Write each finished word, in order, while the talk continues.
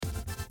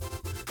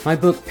My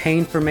book,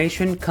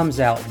 Painformation, comes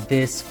out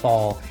this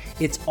fall.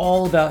 It's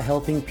all about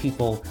helping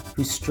people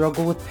who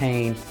struggle with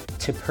pain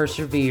to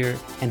persevere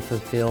and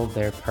fulfill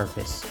their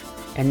purpose.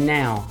 And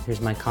now,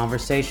 here's my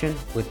conversation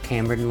with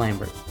Camron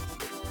Lambert.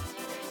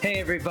 Hey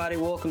everybody,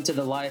 welcome to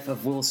the Life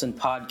of Wilson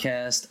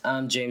podcast.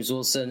 I'm James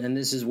Wilson, and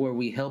this is where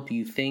we help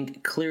you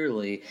think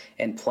clearly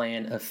and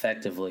plan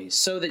effectively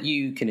so that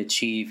you can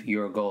achieve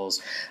your goals.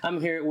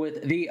 I'm here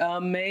with the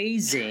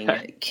amazing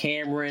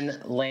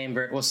Camron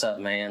Lambert. What's up,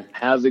 man?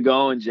 How's it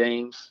going,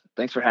 James?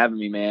 Thanks for having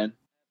me, man.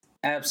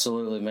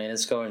 Absolutely, man.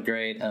 It's going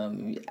great.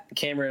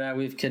 Camron and I,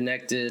 we've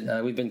connected.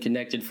 We've been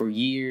connected for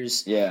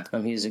years. Yeah.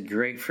 He's a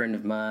great friend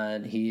of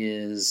mine. He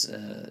is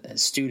a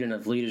student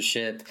of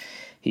leadership.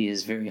 He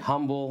is very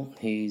humble.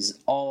 He's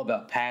all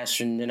about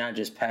passion, and not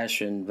just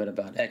passion, but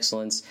about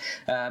excellence.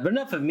 But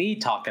enough of me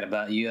talking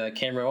about you,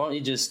 Camron. Why don't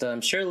you just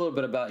share a little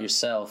bit about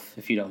yourself,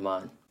 if you don't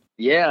mind?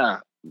 Yeah,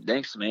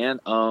 thanks,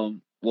 man.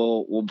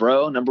 Well,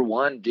 bro, number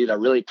one, dude, I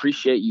really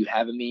appreciate you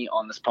having me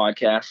on this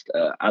podcast.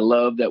 I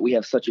love that we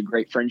have such a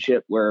great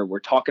friendship where we're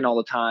talking all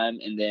the time,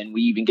 and then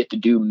we even get to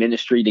do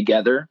ministry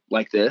together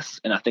like this.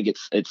 And I think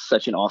it's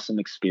such an awesome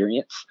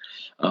experience.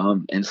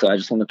 And so I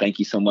just want to thank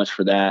you so much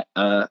for that.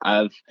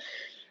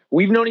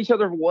 We've known each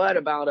other,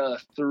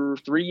 about through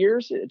 3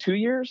 years, 2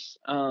 years,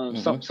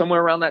 somewhere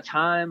around that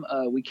time.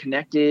 We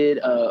connected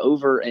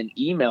over an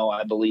email,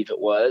 I believe it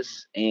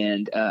was.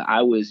 And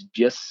I was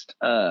just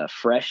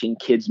fresh in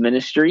kids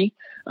ministry.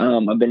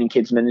 I've been in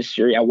kids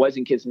ministry. I was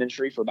in kids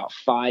ministry for about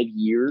 5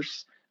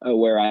 years,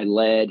 where I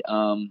led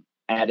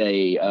at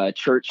a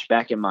church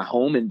back in my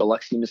home in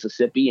Biloxi,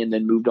 Mississippi, and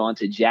then moved on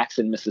to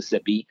Jackson,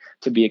 Mississippi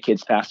to be a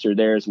kids pastor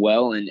there as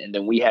well. And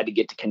then we had to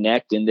get to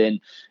connect. And then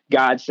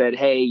God said,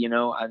 hey, you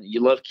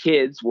love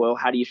kids. Well,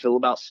 how do you feel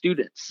about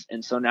students?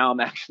 And so now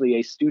I'm actually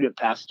a student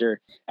pastor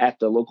at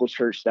the local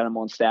church that I'm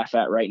on staff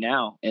at right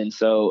now. And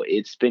so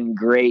it's been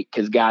great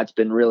because God's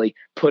been really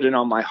putting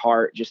on my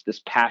heart just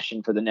this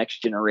passion for the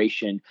next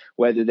generation,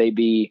 whether they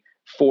be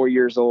 4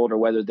 years old or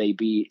whether they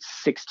be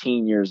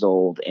 16 years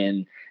old.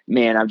 And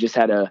man, I've just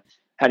had a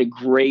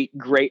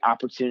great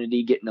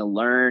opportunity getting to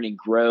learn and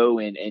grow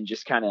and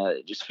just kind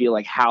of just feel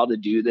like how to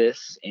do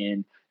this.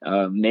 And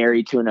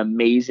married to an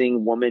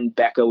amazing woman,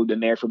 Becca. We've been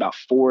married for about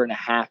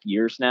 4.5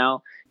 years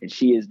now. And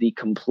she is the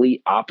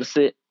complete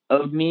opposite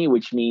of me,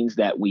 which means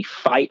that we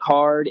fight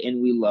hard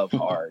and we love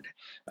hard.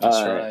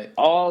 That's right.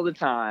 All the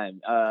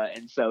time.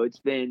 And so it's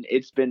been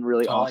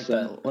really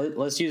awesome. Like that.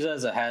 Let's use that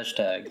as a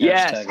hashtag.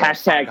 Yes.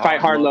 Hashtag fight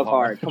hard, love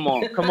hard. Come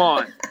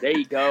on. There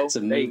you go. It's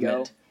a movement. There you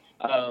go.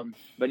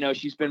 But no,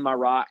 she's been my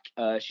rock.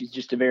 She's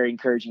just a very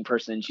encouraging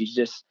person. She's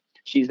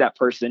that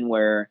person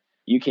where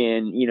you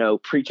can,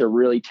 preach a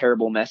really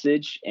terrible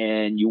message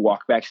and you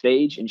walk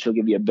backstage and she'll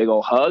give you a big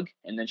old hug.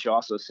 And then she'll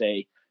also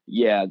say,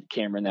 yeah,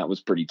 Camron, that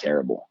was pretty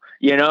terrible.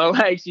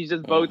 Like she's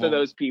just both of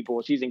those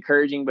people. She's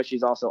encouraging, but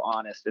she's also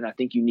honest. And I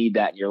think you need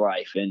that in your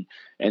life.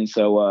 And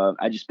so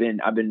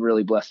I've been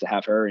really blessed to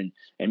have her and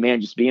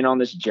man, just being on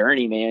this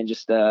journey, man,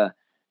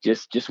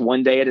 just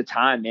one day at a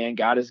time, man.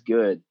 God is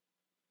good.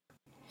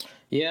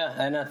 Yeah.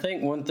 And I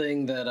think one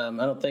thing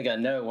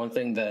that one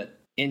thing that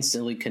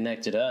instantly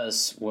connected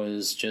us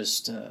was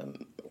just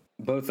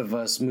both of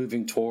us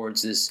moving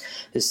towards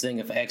this thing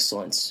of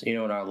excellence, in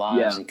our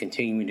lives and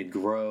continuing to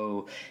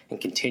grow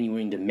and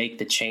continuing to make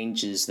the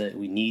changes that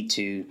we need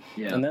to.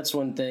 Yeah. And that's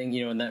one thing,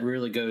 and that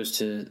really goes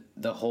to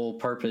the whole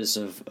purpose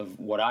of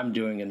what I'm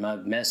doing in my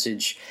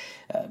message,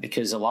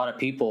 because a lot of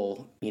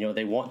people,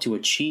 they want to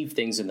achieve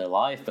things in their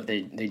life, but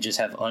they just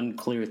have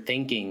unclear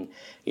thinking,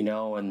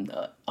 and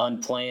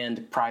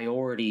unplanned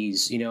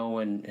priorities,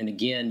 and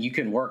again, you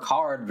can work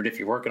hard, but if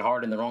you're working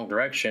hard in the wrong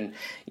direction,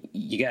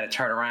 you got to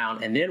turn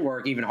around and then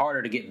work even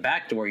harder to get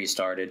back to where you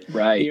started.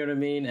 Right. You know what I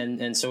mean?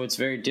 And so it's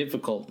very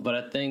difficult, but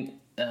I think,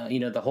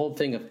 the whole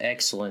thing of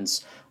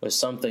excellence was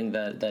something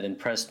that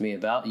impressed me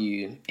about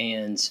you.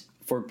 And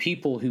for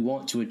people who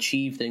want to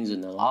achieve things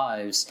in their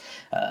lives,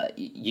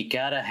 you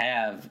got to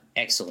have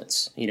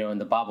excellence,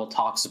 and the Bible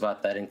talks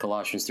about that in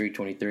Colossians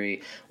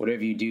 3:23.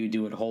 Whatever you do,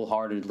 do it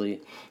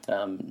wholeheartedly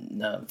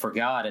for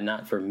God and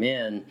not for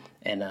men.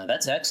 And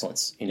that's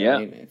excellence,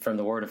 from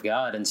the Word of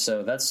God. And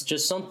so that's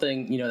just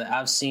something, that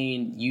I've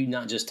seen you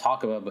not just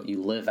talk about, but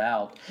you live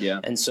out. Yeah.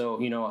 And so,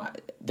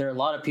 there are a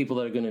lot of people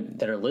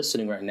that are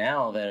listening right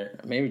now that are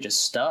maybe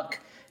just stuck.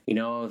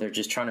 They're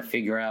just trying to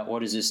figure out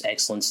what is this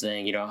excellence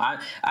thing.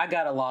 I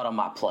got a lot on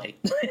my plate.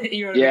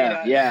 You know what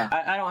I mean?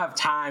 I don't have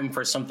time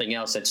for something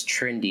else that's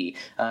trendy,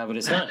 but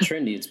it's not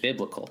trendy. It's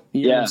biblical.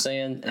 You know what I'm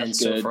saying? That's and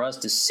so good. for us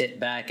to sit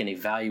back and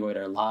evaluate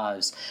our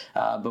lives.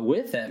 But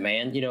with that,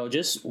 man,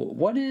 just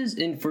what is,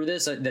 and for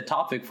this, the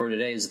topic for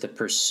today is the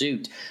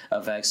pursuit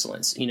of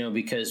excellence,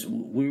 because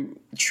we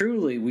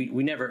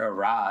never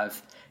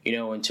arrive,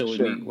 until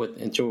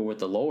we're with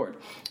the Lord,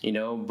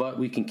 but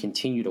we can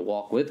continue to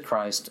walk with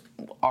Christ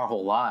our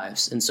whole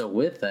lives. And so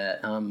with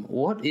that,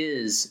 what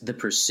is the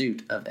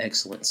pursuit of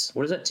excellence?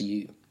 What is that to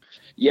you?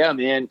 Yeah,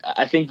 man.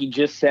 I think you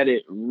just said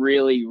it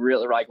really,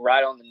 really like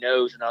right on the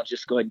nose. And I'll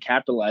just go ahead and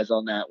capitalize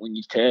on that when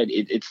you said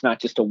it's not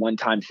just a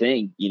one-time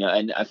thing, you know.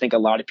 And I think a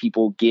lot of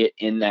people get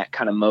in that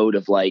kind of mode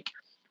of like,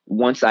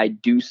 once I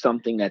do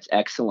something that's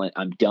excellent,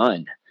 I'm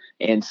done.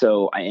 And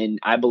so, and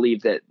I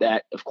believe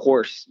that of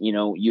course, you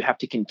know, you have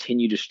to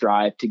continue to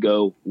strive to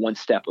go one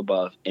step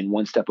above and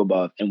one step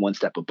above and one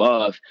step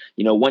above.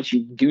 You know, once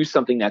you do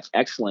something that's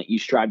excellent, you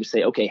strive to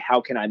say, okay,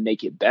 how can I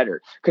make it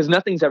better? Because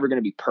nothing's ever going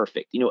to be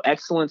perfect. You know,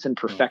 excellence and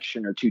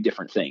perfection are two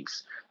different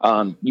things.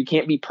 You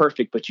can't be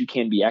perfect, but you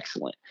can be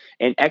excellent.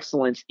 And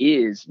excellence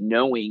is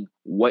knowing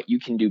what you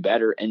can do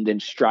better and then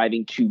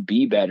striving to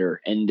be better.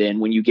 And then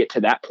when you get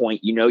to that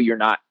point, you know, you're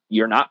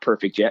not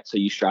perfect yet. So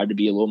you strive to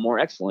be a little more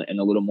excellent and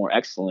a little more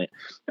excellent.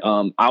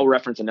 I'll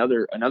reference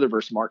another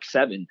verse, Mark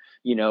 7,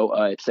 you know,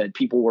 it said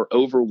people were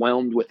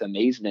overwhelmed with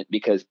amazement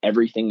because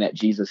everything that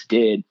Jesus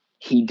did,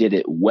 he did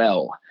it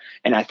well.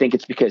 And I think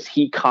it's because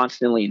he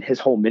constantly in his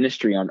whole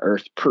ministry on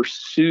earth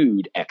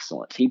pursued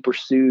excellence. He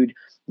pursued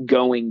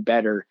going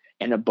better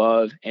and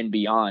above and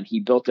beyond.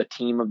 He built a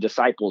team of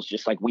disciples,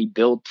 just like we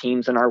build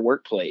teams in our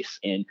workplace.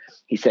 And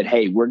he said,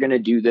 hey, we're going to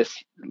do this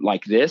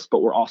like this,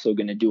 but we're also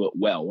going to do it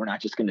well. We're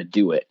not just going to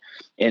do it.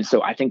 And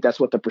so I think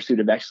that's what the pursuit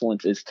of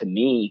excellence is to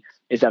me,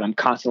 is that I'm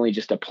constantly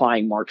just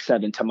applying Mark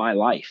 7 to my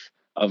life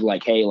of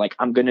like, hey, like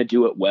I'm going to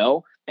do it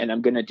well and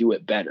I'm going to do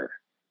it better.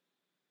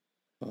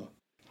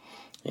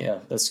 Yeah,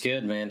 that's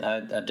good, man. I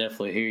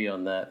definitely hear you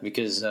on that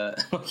because,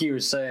 like you were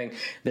saying,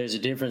 there's a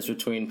difference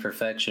between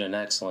perfection and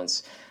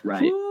excellence.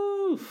 Right.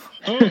 Woo!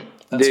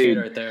 That's Dude,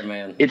 good right there,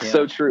 man. It's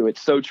so true.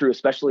 It's so true,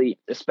 especially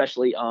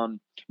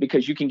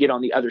because you can get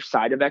on the other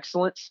side of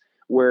excellence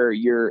where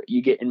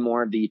you get in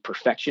more of the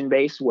perfection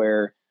base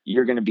where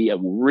you're going to be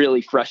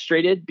really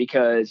frustrated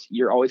because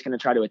you're always going to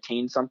try to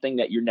attain something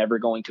that you're never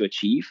going to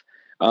achieve.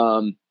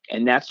 And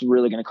that's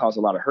really going to cause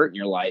a lot of hurt in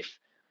your life.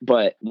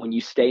 But when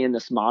you stay in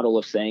this model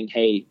of saying,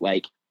 hey,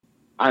 like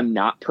I'm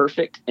not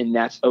perfect and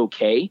that's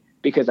okay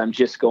because I'm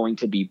just going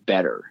to be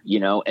better, you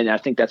know? And I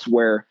think that's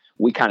where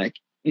we kind of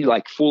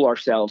like fool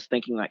ourselves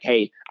thinking like,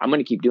 hey, I'm going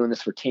to keep doing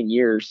this for 10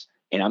 years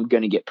and I'm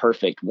going to get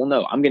perfect. Well,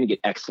 no, I'm going to get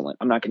excellent.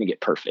 I'm not going to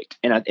get perfect.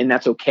 And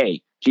that's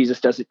okay.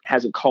 Jesus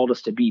hasn't called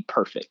us to be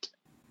perfect.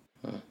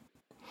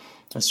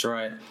 That's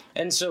right.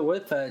 And so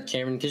with that,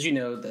 Cameron, because you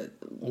know that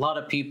a lot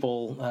of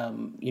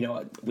people, you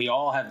know, we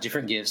all have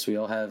different gifts, we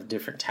all have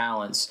different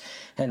talents,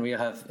 and we all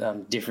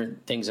have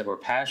different things that we're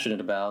passionate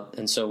about.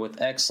 And so with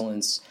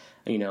excellence,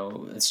 you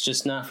know, it's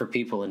just not for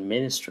people in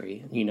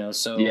ministry, you know.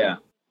 So yeah.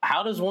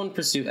 How does one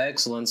pursue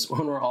excellence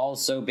when we're all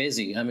so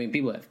busy? I mean,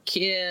 people have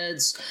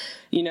kids,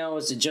 you know,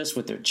 is it just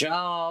with their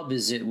job?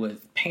 Is it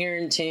with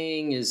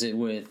parenting? Is it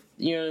with,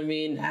 you know what I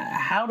mean?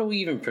 How do we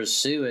even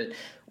pursue it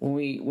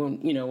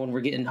when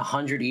we're getting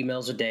 100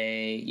 emails a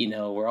day, you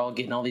know, we're all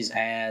getting all these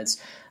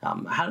ads?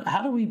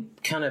 How do we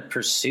kind of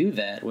pursue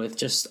that with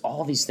just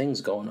all these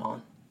things going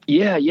on?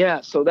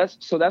 Yeah. So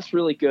that's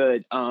really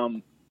good.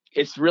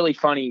 It's really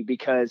funny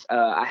because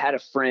I had a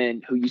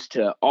friend who used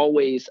to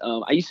always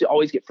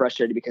get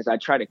frustrated because I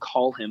try to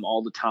call him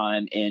all the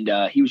time and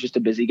he was just a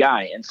busy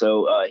guy. And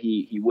so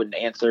he wouldn't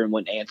answer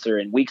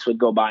and weeks would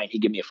go by and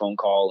he'd give me a phone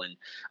call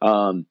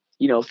and,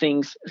 you know,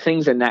 things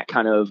in that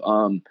kind of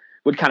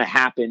would kind of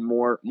happen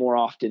more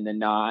often than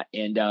not.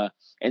 And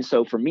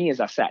so for me, as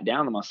I sat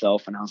down to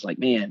myself and I was like,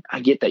 man, I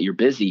get that you're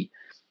busy,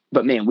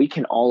 but man, we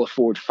can all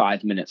afford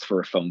 5 minutes for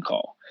a phone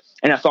call.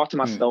 And I thought to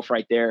myself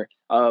right there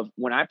of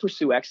when I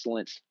pursue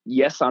excellence,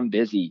 yes, I'm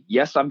busy.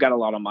 Yes, I've got a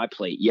lot on my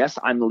plate. Yes,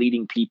 I'm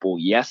leading people.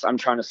 Yes, I'm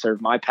trying to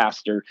serve my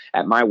pastor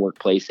at my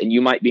workplace. And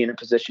you might be in a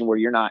position where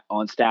you're not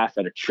on staff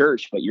at a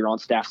church, but you're on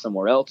staff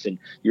somewhere else and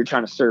you're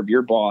trying to serve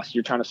your boss.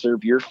 You're trying to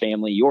serve your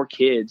family, your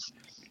kids.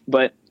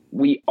 But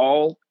we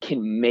all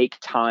can make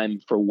time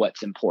for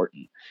what's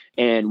important,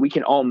 and we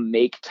can all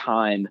make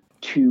time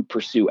to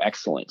pursue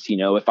excellence. You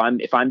know, if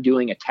I'm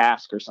doing a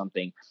task or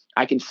something,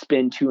 I can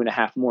spend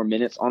 2.5 more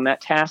minutes on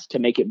that task to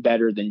make it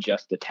better than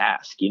just the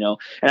task, you know?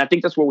 And I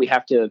think that's where we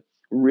have to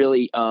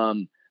really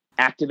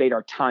activate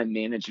our time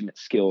management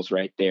skills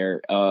right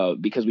there,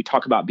 because we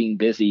talk about being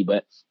busy,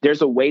 but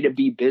there's a way to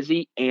be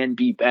busy and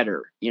be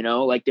better, you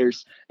know? Like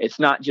it's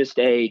not just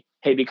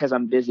hey, because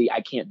I'm busy,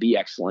 I can't be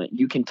excellent.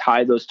 You can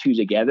tie those two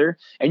together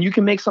and you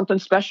can make something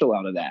special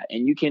out of that.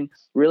 And you can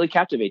really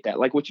captivate that.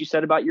 Like what you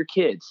said about your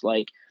kids,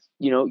 like,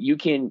 you know, you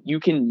can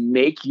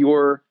make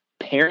your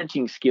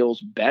parenting skills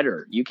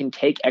better. You can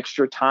take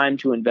extra time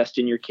to invest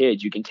in your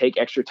kids. You can take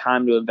extra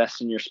time to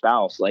invest in your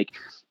spouse. Like,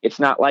 it's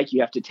not like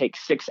you have to take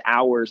 6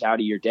 hours out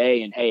of your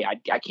day and, hey,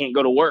 I can't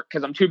go to work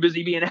because I'm too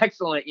busy being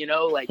excellent. You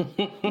know, like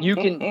you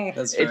can,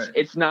 That's right.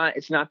 It's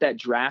not that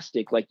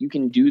drastic. Like you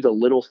can do the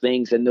little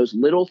things, and those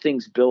little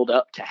things build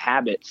up to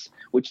habits,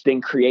 which then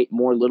create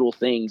more little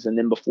things. And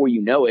then before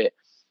you know it,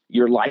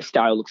 your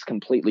lifestyle looks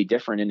completely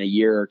different in a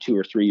year or 2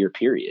 or 3 year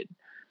period.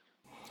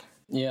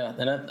 Yeah,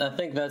 and I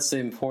think that's the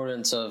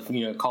importance of,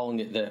 calling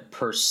it the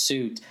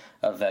pursuit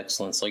of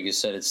excellence. Like you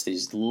said, it's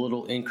these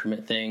little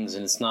increment things,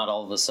 and it's not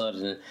all of a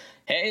sudden,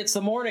 hey, it's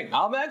the morning,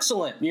 I'm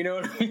excellent. You know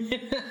what I mean?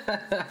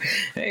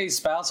 Hey,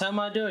 spouse, how am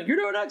I doing? You're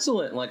doing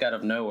excellent. Like out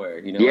of nowhere.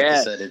 Like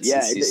I said,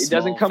 it's these it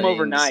doesn't come things.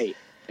 overnight.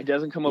 It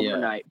doesn't come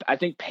overnight. I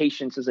think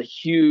patience is a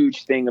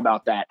huge thing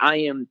about that. I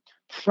am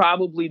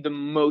probably the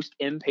most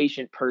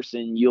impatient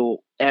person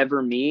you'll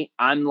ever meet.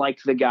 I'm like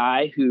the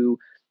guy who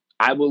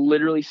I will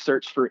literally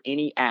search for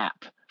any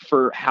app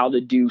for how to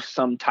do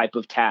some type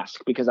of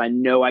task because I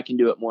know I can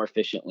do it more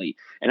efficiently.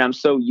 And I'm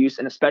so used,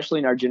 and especially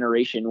in our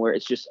generation where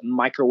it's just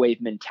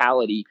microwave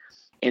mentality.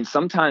 And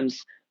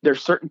sometimes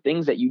there's certain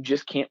things that you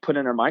just can't put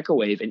in a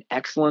microwave. And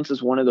excellence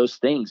is one of those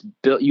things.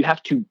 You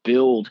have to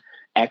build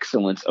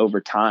excellence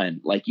over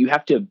time. Like you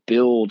have to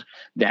build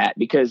that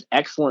because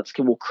excellence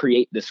will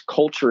create this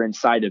culture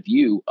inside of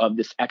you of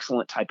this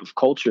excellent type of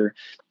culture.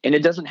 And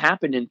it doesn't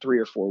happen in 3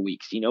 or 4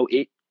 weeks.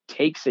 It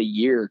takes a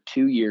year,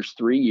 2 years,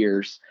 3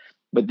 years,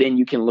 but then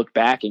you can look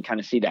back and kind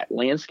of see that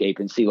landscape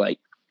and see like,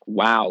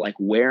 wow, like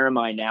where am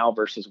I now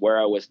versus where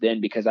I was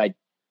then? Because I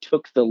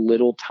took the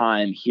little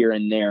time here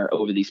and there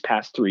over these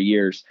past 3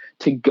 years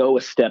to go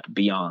a step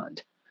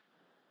beyond.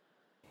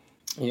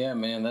 Yeah,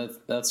 man,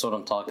 that's what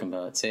I'm talking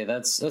about. Say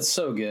that's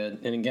so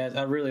good. And guys,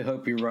 I really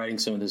hope you're writing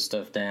some of this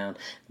stuff down.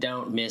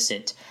 Don't miss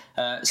it.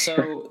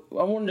 So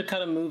I wanted to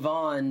kind of move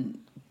on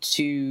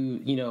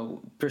to,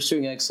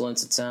 pursuing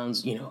excellence. It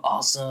sounds,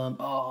 awesome.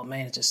 Oh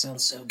man, it just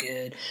sounds so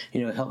good.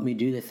 Help me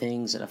do the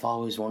things that I've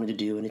always wanted to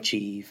do and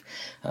achieve.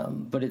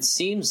 But it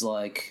seems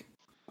like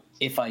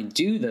if I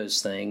do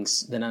those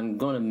things, then I'm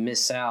going to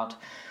miss out,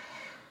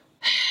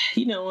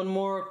 on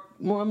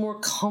more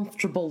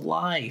comfortable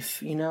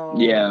life,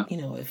 Yeah.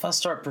 If I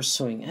start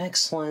pursuing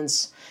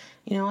excellence,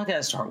 I got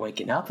to start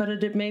waking up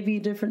at maybe a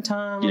different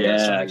time. I got to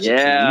start actually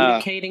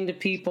communicating to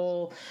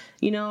people.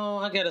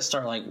 I got to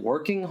start like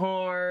working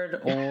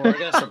hard, or I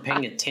got to start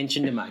paying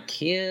attention to my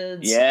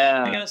kids.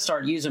 Yeah. I got to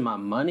start using my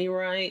money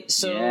right.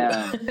 So,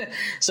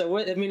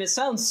 it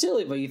sounds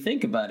silly, but you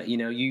think about it,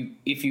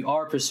 if you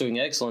are pursuing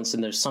excellence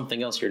and there's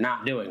something else you're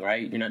not doing,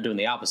 right? You're not doing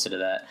the opposite of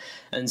that.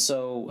 And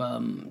so,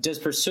 does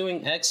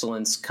pursuing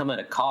excellence come at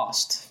a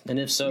cost? And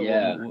if so,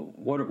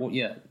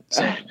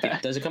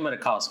 does it come at a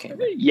cost,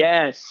 Cameron?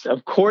 Yes,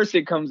 of course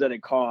it comes at a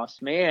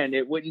cost, man.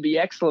 It wouldn't be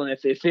excellent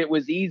if it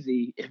was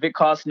easy. If it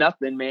cost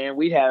nothing, man,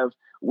 we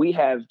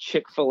have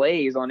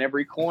Chick-fil-A's on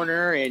every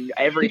corner, and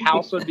every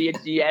house would be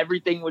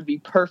everything would be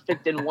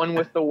perfect and one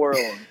with the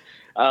world.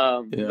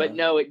 But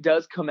no, it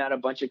does come at a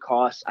bunch of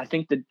costs. I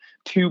think the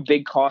two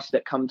big costs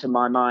that come to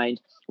my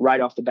mind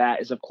right off the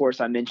bat is, of course,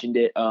 I mentioned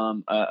it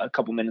a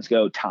couple minutes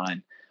ago,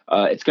 time.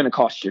 It's going to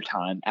cost your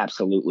time.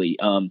 Absolutely.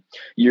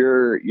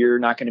 You're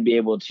not going to be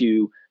able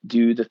to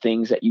do the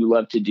things that you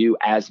love to do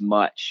as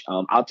much.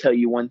 I'll tell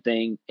you one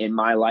thing in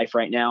my life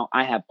right now,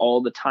 I have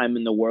all the time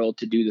in the world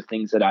to do the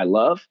things that I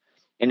love.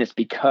 And it's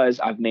because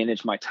I've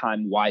managed my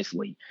time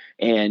wisely.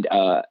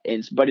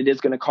 But it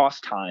is going to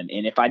cost time.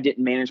 And if I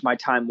didn't manage my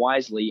time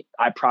wisely,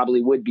 I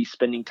probably would be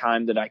spending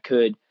time that I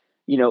could,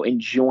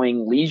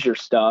 enjoying leisure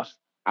stuff.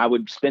 I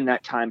would spend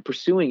that time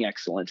pursuing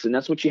excellence. And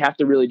that's what you have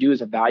to really do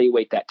is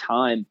evaluate that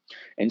time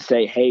and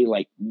say, hey,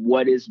 like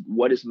what is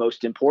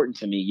most important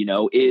to me?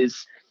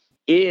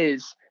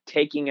 Is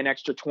taking an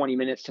extra 20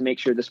 minutes to make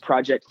sure this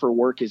project for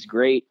work is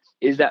great.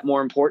 Is that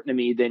more important to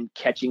me than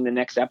catching the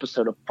next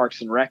episode of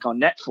Parks and Rec on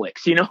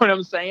Netflix? You know what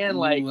I'm saying?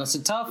 Like, that's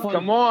a tough one.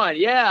 Come on.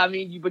 Yeah.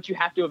 But you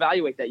have to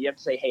evaluate that. You have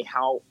to say, hey,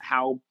 how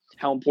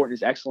important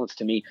is excellence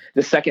to me?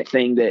 The second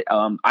thing that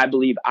I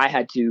believe I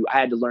had to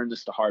learn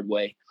this the hard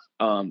way.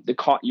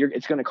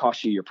 It's going to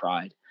cost you your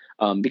pride,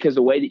 because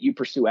the way that you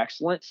pursue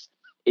excellence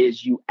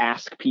is you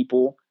ask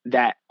people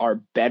that are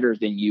better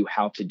than you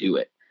how to do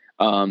it.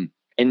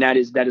 And that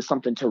is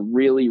something to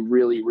really,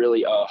 really,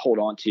 really hold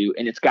on to.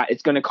 And it's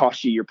going to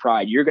cost you your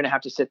pride. You're going to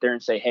have to sit there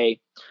and say,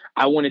 hey,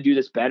 I want to do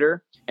this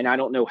better and I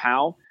don't know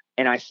how.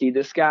 And I see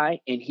this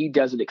guy and he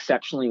does it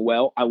exceptionally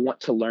well. I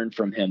want to learn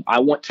from him. I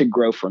want to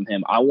grow from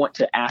him. I want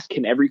to ask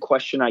him every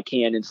question I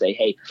can and say,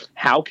 hey,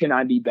 how can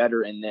I be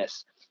better in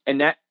this? And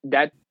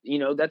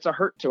that's a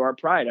hurt to our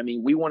pride.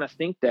 We want to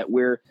think that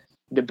we're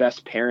the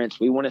best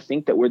parents. We want to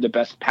think that we're the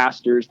best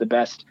pastors, the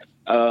best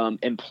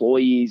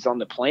employees on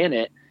the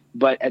planet.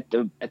 But at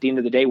the end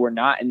of the day, we're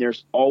not. And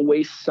there's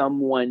always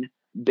someone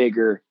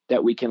bigger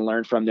that we can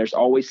learn from. There's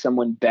always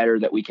someone better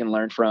that we can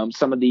learn from.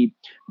 Some of the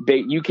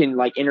you can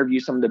like interview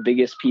some of the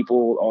biggest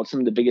people or some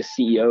of the biggest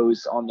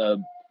CEOs on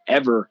the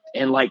ever.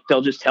 And like,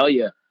 they'll just tell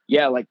you,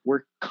 yeah, like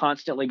we're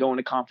constantly going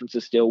to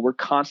conferences still. We're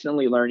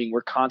constantly learning.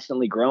 We're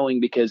constantly growing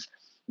because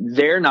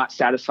they're not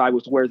satisfied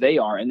with where they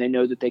are. And they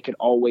know that they could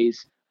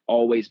always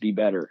be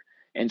better.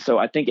 And so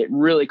I think it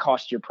really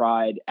costs your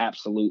pride.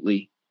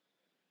 Absolutely.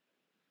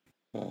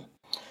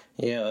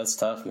 Yeah, that's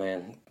tough,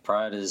 man.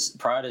 Pride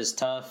is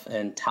tough,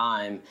 and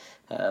time,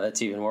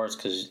 that's even worse,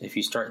 because if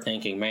you start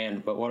thinking,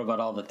 man, but what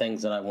about all the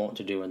things that I want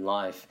to do in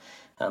life?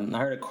 I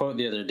heard a quote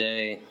the other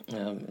day.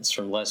 It's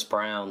from Les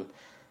Brown.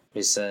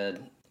 He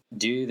said,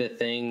 do the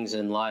things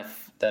in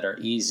life that are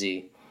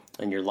easy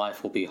and your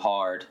life will be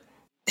hard.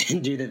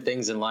 And do the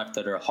things in life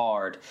that are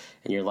hard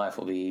and your life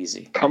will be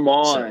easy. Come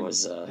on. So it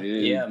was,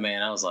 yeah,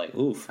 man, I was like,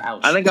 oof,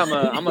 ouch. I think I'm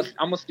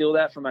gonna steal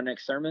that for my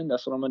next sermon.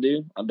 That's what I'm gonna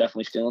do. I'm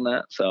definitely stealing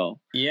that. So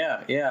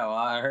yeah. Well,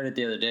 I heard it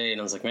the other day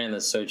and I was like, man,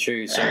 that's so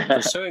true. So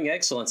pursuing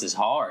excellence is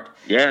hard.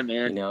 Yeah,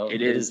 man. You know,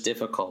 it is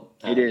difficult.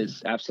 It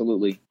is,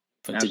 absolutely.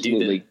 But to do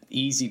the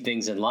easy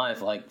things in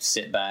life, like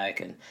sit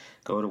back and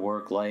go to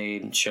work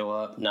late and show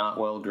up not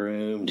well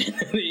groomed,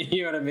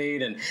 you know what I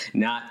mean? And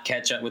not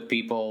catch up with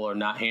people or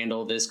not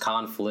handle this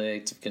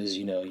conflict because,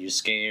 you know, you're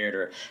scared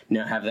or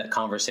not have that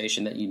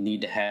conversation that you need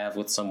to have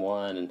with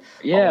someone and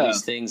all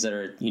these things that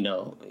are, you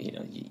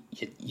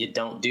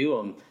don't do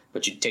them,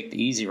 but you take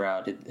the easy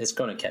route. It's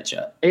going to catch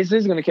up. It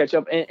is going to catch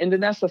up. And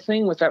then that's the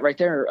thing with that right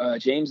there,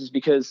 James, is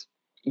because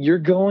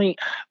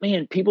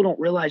people don't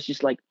realize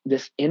just like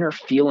this inner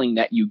feeling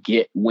that you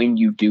get when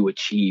you do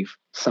achieve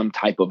some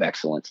type of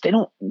excellence. They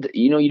don't,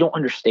 you don't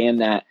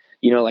understand that,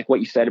 like what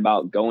you said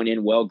about going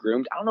in well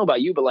groomed. I don't know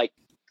about you, but like,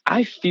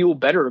 I feel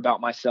better about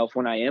myself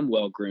when I am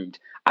well groomed.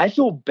 I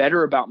feel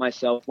better about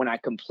myself when I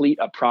complete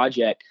a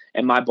project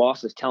and my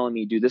boss is telling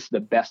me, dude, this is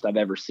the best I've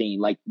ever seen.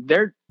 Like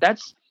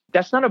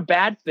that's not a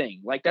bad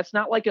thing. Like, that's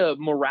not like a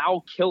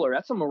morale killer.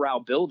 That's a morale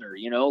builder,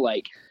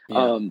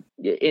 and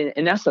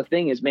that's the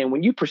thing is, man,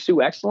 when you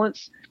pursue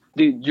excellence,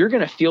 dude, you're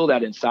going to feel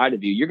that inside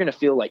of you. You're going to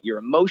feel like your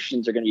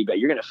emotions are going to be better.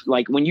 You're going to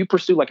like when you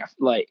pursue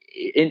like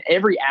in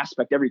every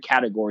aspect, every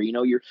category,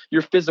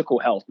 your physical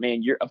health,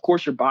 man, of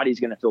course your body's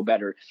going to feel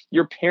better.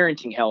 Your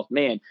parenting health,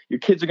 man, your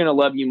kids are going to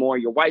love you more.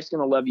 Your wife's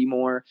going to love you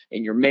more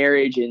in your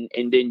marriage. And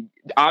then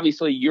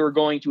obviously you're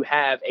going to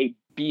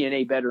be in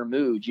a better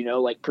mood,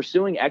 like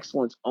pursuing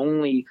excellence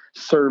only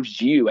serves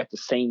you at the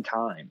same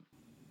time.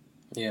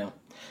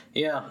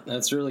 Yeah,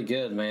 that's really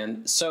good,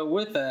 man. So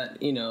with that,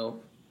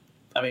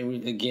 I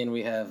mean,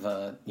 we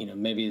have,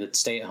 maybe the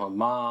stay-at-home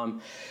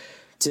mom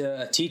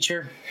to a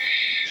teacher.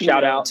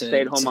 Shout out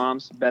stay-at-home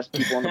moms, best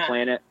people on the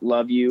planet.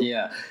 Love you.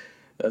 Yeah,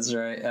 that's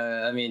right.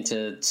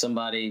 To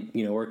somebody,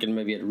 working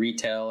maybe at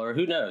retail or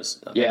who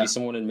knows, maybe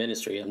someone in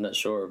ministry, I'm not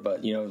sure.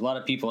 But, a lot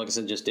of people, like I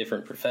said, just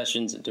different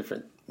professions and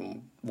different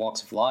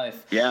walks of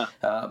life. Yeah.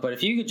 But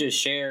if you could just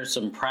share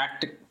some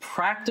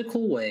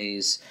practical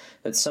ways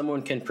that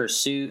someone can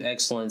pursue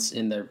excellence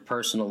in their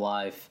personal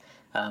life.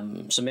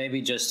 So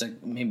maybe just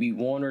maybe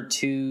one or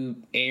two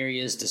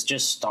areas to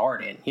just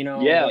start in,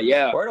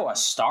 where do I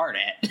start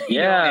at?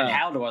 And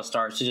how do I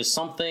start? So just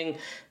something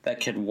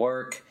that could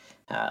work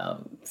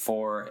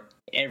for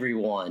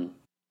everyone,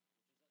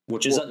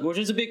 which is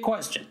a big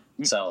question.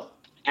 So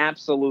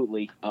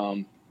absolutely.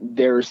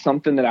 There's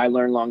something that I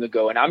learned long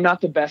ago, and I'm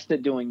not the best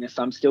at doing this.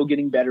 I'm still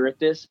getting better at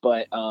this,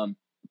 but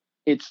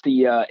it's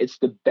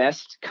the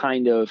best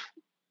kind of,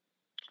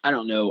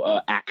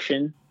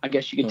 action, I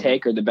guess you could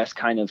take, or the best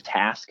kind of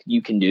task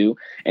you can do.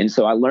 And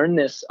so I learned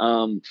this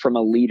from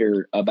a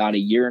leader about a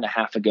year and a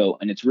half ago,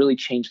 and it's really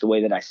changed the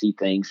way that I see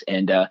things.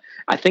 And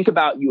I think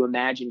about, you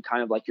imagine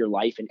kind of like your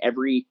life in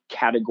every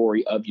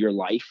category of your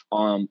life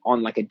on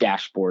like a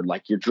dashboard,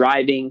 like you're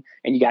driving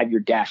and you have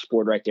your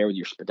dashboard right there with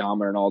your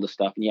speedometer and all this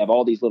stuff. And you have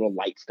all these little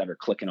lights that are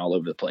clicking all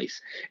over the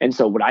place. And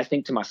so what I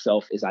think to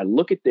myself is I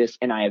look at this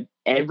and I have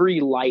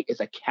every light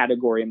is a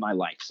category in my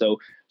life. So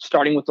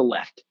starting with the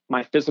left,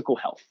 my physical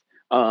health,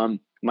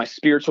 my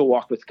spiritual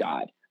walk with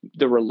God,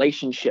 the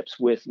relationships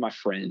with my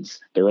friends,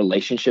 the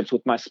relationships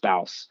with my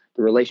spouse,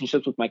 the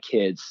relationships with my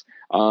kids.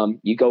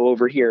 You go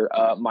over here,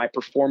 my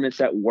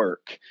performance at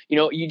work.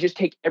 You just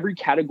take every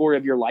category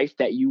of your life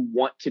that you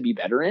want to be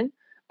better in,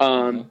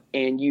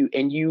 and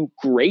you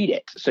grade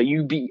it. So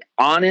you be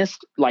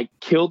honest, like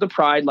kill the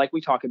pride, like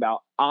we talk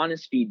about,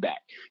 honest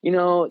feedback.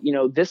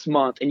 This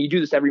month, and you do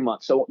this every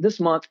month. So this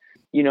month,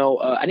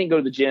 I didn't go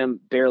to the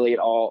gym barely at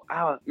all.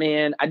 Oh,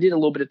 man, I did a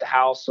little bit at the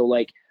house. So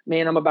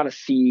man, I'm about a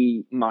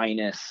C-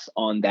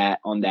 on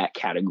that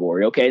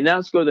category. Okay. Now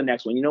let's go to the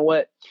next one. You know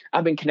what?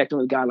 I've been connecting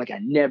with God like I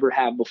never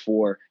have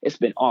before. It's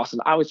been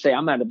awesome. I would say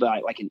I'm at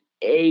about like an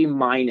A-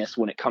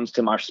 when it comes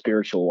to my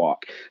spiritual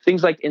walk,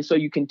 things like, and so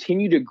you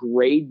continue to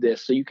grade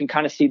this. So you can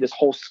kind of see this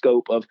whole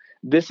scope of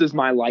this is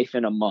my life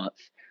in a month.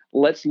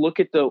 Let's look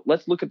at the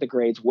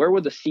grades. Where were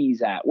the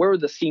C's at? Where were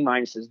the C-,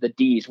 the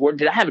D's? Where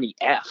did I have any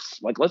F's?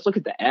 Like, let's look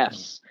at the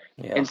F's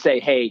and say,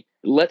 hey,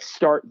 let's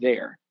start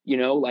there.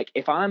 Like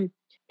if I'm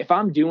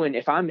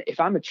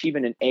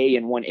achieving an A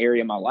in one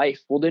area of my life,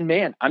 well then,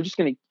 man, I'm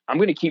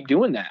going to keep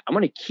doing that. I'm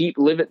going to keep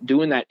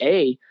doing that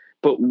A,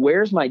 but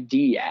where's my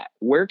D at?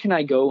 Where can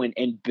I go and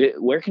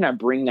where can I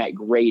bring that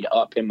grade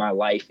up in my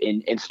life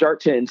and start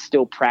to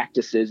instill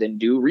practices and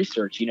do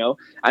research?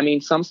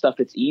 Some stuff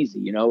it's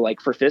easy, like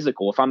for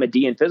physical, if I'm a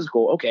D in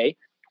physical, okay,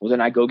 well then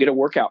I go get a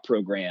workout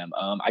program.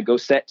 I go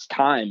set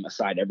time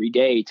aside every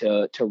day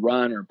to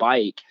run or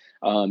bike,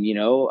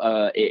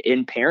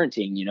 in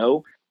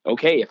parenting,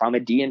 okay, if I'm a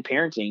D in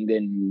parenting,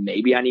 then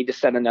maybe I need to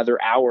set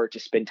another hour to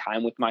spend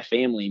time with my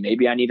family.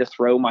 Maybe I need to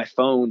throw my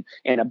phone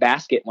in a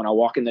basket when I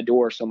walk in the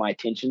door so my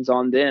attention's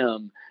on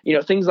them.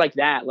 Things like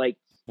that. Like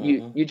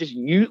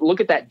you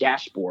look at that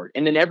dashboard,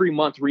 and then every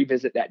month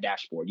revisit that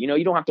dashboard. You know,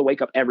 you don't have to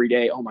wake up every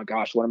day, oh my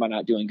gosh, what am I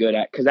not doing good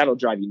at? Because that'll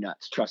drive you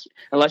nuts. Trust me.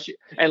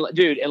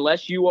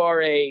 Unless you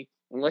are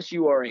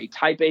a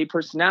type A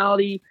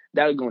personality,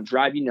 that'll go and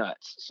drive you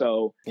nuts.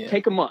 So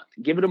take a month,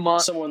 give it a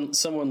month.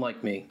 Someone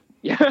like me.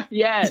 Yeah.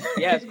 Yes.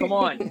 Come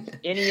on.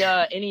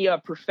 Any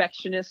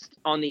perfectionist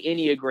on the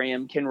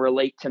Enneagram can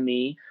relate to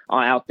me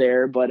out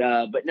there, but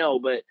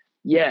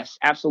yes,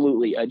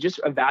 absolutely. Just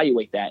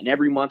evaluate that, and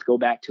every month go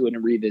back to it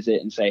and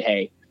revisit and say,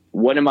 hey,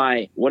 what am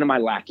I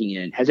lacking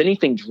in? Has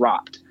anything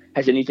dropped?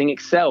 Has anything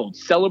excelled?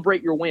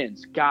 Celebrate your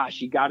wins.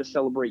 Gosh, you got to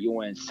celebrate your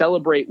wins.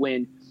 Celebrate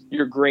when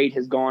your grade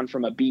has gone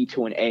from a B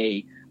to an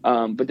A.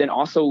 But then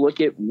also look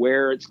at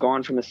where it's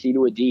gone from a C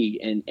to a D,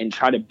 and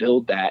try to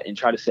build that, and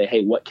try to say,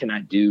 hey, what can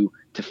I do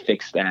to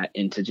fix that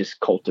and to just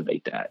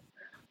cultivate that?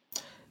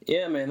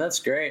 Yeah, man, that's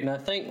great. And I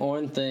think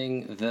one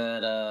thing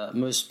that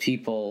most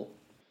people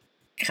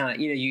kind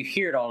of, you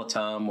hear it all the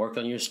time, work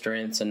on your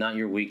strengths and not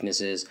your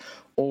weaknesses.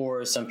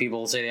 Or some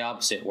people say the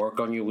opposite,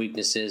 work on your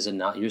weaknesses and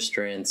not your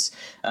strengths.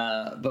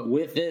 But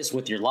with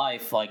your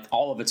life, like,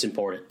 all of it's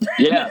important.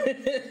 Yeah,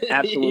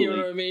 absolutely. You know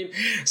what I mean?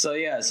 So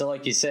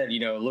like you said,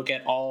 look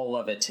at all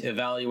of it,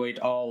 evaluate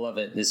all of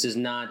it. This is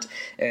not,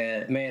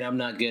 man, I'm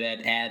not good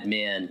at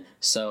admin,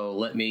 so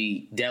let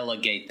me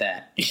delegate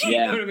that. You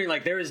know what I mean?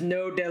 Like, there is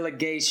no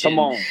delegation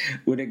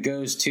when it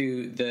goes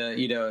to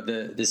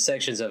the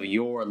sections of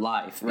your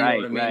life. You know what I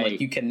mean? Right.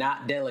 Like, you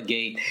cannot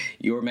delegate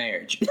your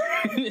marriage.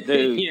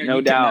 Dude,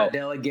 no doubt. Cannot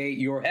delegate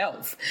your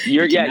health.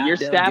 Your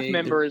staff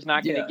member is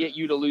not going to get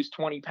you to lose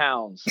 20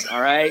 pounds. All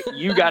right,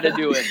 you got to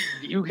do it.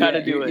 You got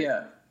to do it.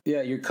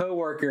 Yeah. Your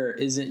coworker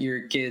isn't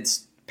your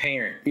kid's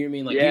parent. You know what I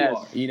mean?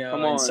 Like, you are.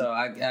 Come on. And so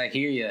I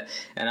hear you,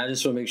 and I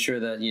just want to make sure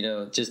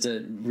that just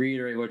to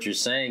reiterate what you're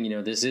saying.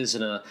 This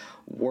isn't a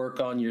work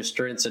on your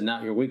strengths and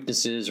not your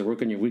weaknesses, or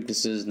work on your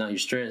weaknesses, not your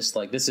strengths.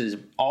 Like, this is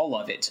all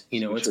of it.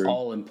 It's true.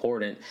 all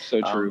important.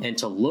 So true. And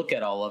to look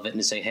at all of it and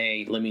to say,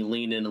 hey, let me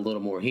lean in a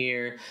little more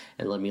here,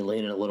 and let me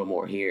lean in a little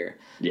more here.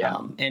 Yeah.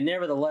 And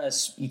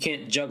nevertheless, you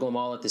can't juggle them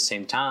all at the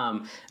same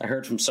time. I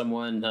heard from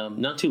someone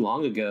not too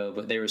long ago,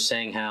 but they were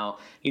saying how,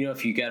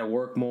 if you got to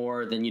work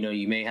more, then,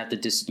 you may have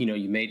to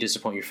you may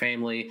disappoint your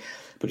family.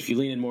 But if you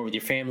lean in more with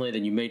your family,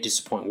 then you may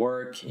disappoint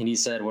work. And he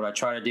said, what I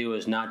try to do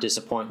is not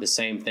disappoint the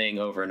same thing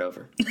over and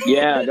over.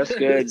 Yeah, that's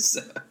good.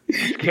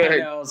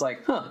 Good. I was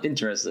like,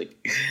 interesting.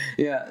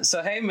 Yeah.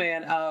 So, hey,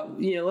 man,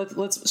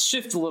 let's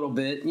shift a little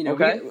bit.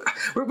 Okay.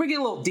 We're getting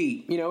a little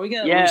deep. We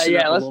got to loosen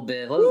up a little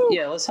bit.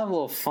 Let's have a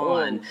little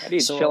fun. I need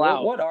to chill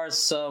out. What are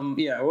some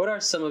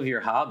of your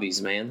hobbies,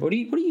 man? What do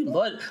you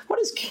love? What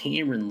does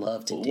Camron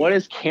love to do? What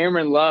does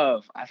Camron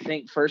love? I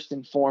think first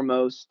and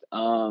foremost,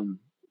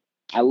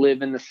 I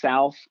live in the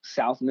South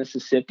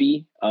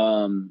Mississippi,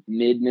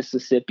 mid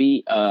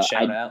Mississippi.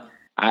 Shout out.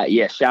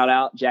 Shout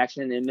out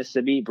Jackson in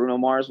Mississippi. Bruno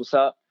Mars, what's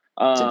up?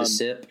 To the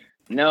sip.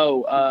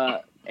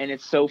 No, and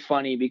it's so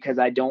funny because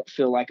I don't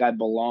feel like I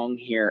belong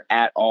here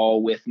at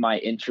all with my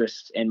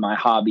interests and my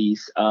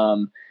hobbies.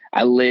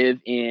 I live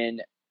in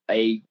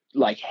a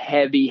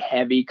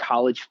heavy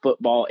college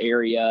football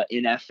area,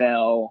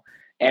 NFL,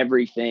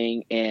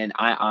 everything, and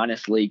I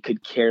honestly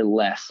could care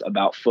less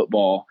about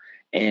football.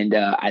 And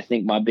I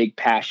think my big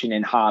passion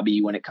and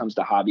hobby when it comes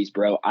to hobbies,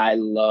 bro, I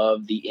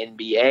love the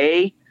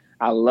NBA.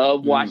 I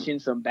love watching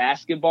some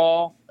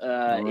basketball.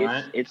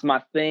 It's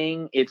my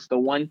thing. It's the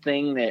one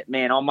thing that,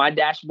 man, on my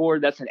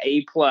dashboard, that's an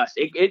A+.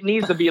 It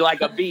needs to be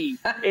like a B.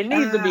 It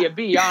needs to be a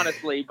B,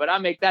 honestly. But I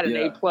make that an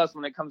A+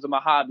 when it comes to my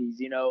hobbies,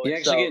 You're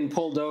actually getting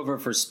pulled over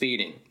for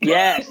speeding.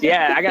 Yes,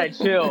 I got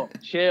to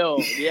chill.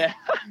 Yeah.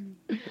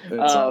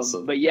 That's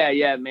awesome. But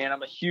yeah, man,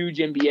 I'm a huge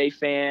NBA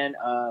fan.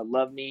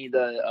 Love me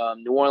the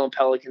New Orleans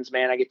Pelicans,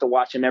 man. I get to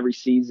watch them every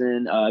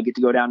season. I get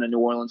to go down to New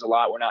Orleans a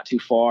lot. We're not too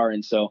far,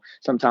 and so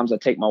sometimes I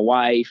take my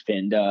wife.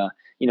 And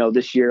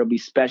this year it'll be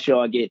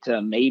special. I get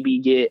to maybe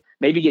get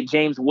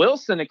James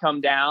Wilson to come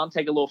down,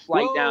 take a little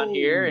flight down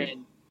here,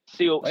 and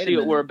see what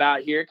we're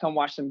about here. Come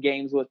watch some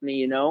games with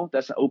me.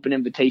 That's an open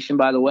invitation,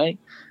 by the way.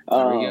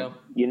 There we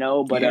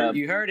go. But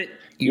you heard it.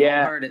 You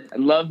all heard it. I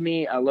love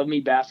me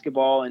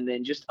basketball, and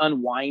then just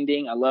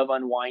unwinding. I love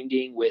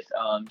unwinding with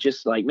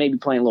just like maybe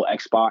playing a little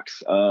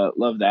Xbox.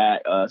 Love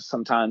that.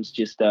 Sometimes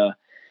just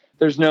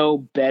there's no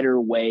better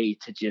way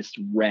to just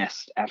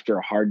rest after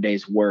a hard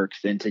day's work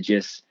than to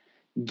just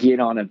get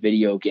on a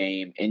video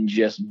game and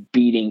just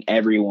beating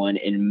everyone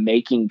and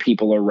making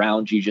people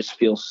around you just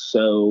feel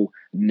so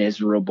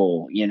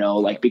miserable,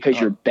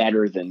 because you're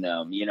better than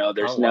them.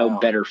 There's no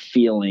better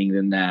feeling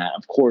than that.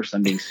 Of course,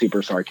 I'm being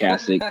super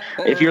sarcastic.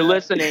 If you're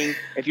listening,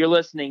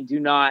 do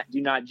not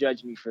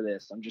judge me for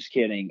this. I'm just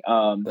kidding.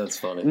 That's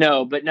funny.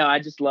 No, I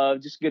just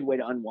love just a good way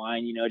to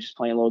unwind, just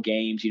playing little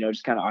games,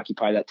 just kind of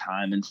occupy that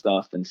time and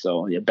stuff. And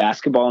so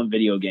basketball and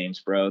video games,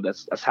 bro.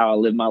 That's how I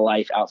live my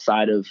life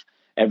outside of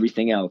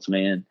everything else,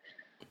 man.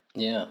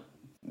 Yeah.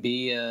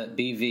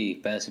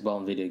 BV, basketball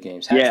and video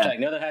games. Yeah.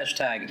 Another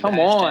hashtag. Come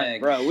on,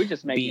 bro. We're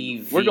just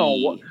making BV. We're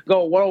going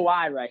go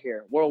worldwide right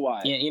here.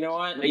 Worldwide. Yeah, you know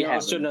what?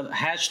 Let's do another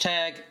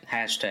hashtag.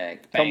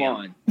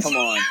 Bam. Come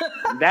on.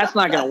 That's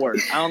not gonna work.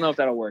 I don't know if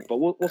that'll work, but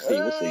we'll see.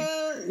 We'll see.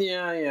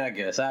 Yeah, I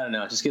guess. I don't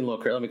know. Just getting a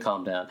little crazy. Let me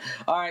calm down.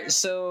 All right,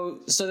 so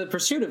the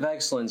pursuit of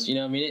excellence,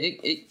 I mean,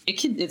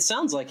 it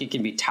sounds like it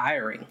can be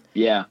tiring.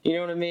 Yeah. You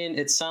know what I mean?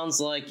 It sounds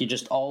like you're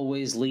just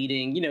always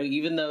leading,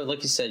 even though,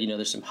 like you said,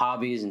 there's some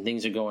hobbies and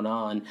things are going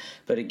on.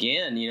 But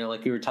again,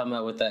 like we were talking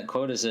about with that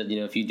quote, I said,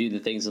 if you do the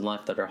things in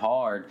life that are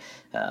hard,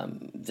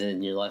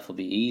 then your life will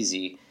be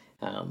easy.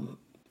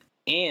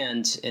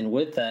 And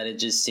with that, it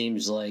just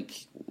seems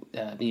like,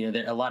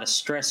 that a lot of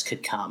stress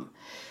could come,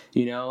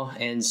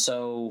 and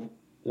so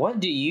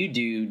what do you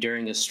do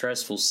during a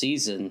stressful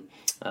season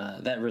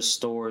that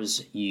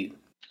restores you?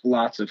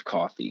 Lots of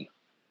coffee.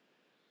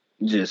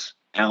 Just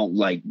out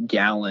like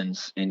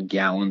gallons and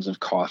gallons of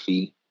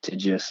coffee to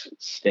just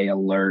stay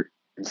alert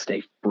and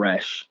stay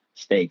fresh,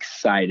 stay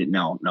excited.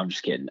 No, I'm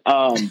just kidding.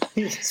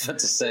 That's what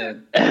to say.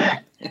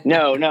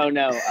 No.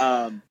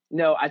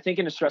 No, I think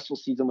in a stressful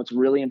season, what's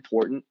really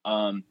important,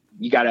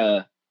 you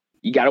gotta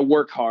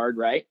work hard,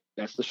 right?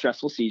 That's the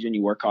stressful season.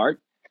 You work hard,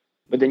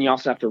 but then you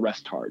also have to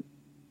rest hard.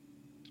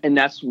 And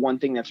that's one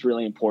thing that's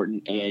really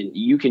important. And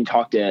you can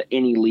talk to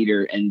any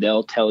leader and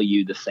they'll tell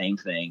you the same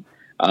thing.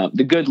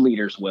 The good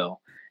leaders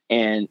will.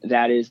 And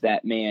that is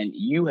that, man,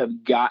 you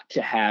have got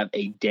to have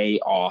a day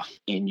off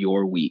in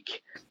your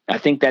week. I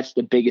think that's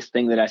the biggest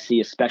thing that I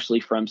see, especially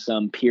from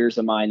some peers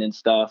of mine and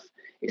stuff,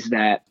 is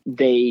that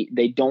they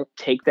don't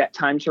take that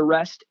time to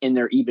rest, and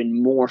they're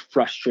even more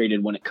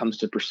frustrated when it comes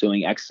to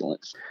pursuing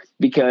excellence,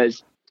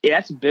 because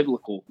that's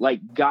biblical.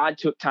 Like, God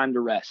took time to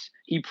rest.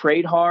 He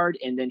prayed hard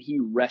and then he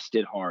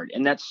rested hard.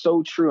 And that's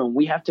so true. And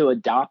we have to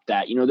adopt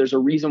that. There's a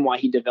reason why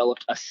he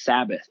developed a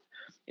Sabbath,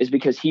 is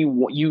because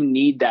you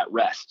need that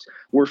rest.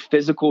 We're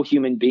physical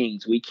human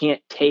beings. We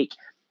can't take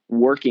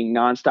working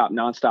nonstop.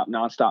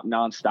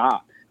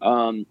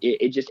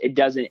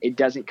 It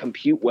doesn't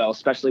compute well,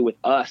 especially with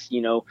us.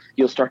 You'll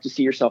start to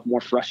see yourself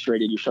more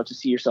frustrated. You start to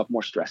see yourself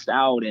more stressed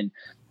out, and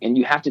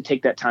you have to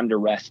take that time to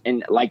rest.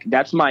 And like,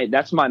 that's my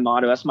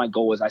motto. That's my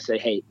goal, is I say,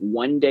 hey,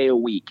 one day a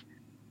week,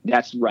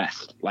 that's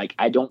rest. Like,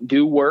 I don't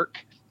do work.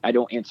 I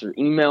don't answer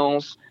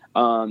emails.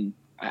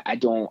 I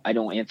don't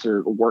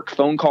answer work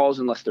phone calls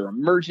unless they're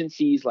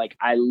emergencies. Like,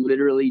 I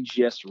literally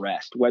just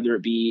rest, whether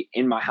it be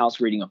in my house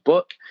reading a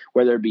book,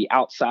 whether it be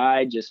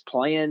outside just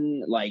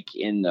playing like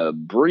in the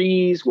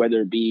breeze,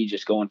 whether it be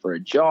just going for a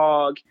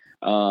jog,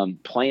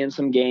 playing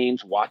some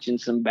games, watching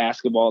some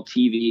basketball,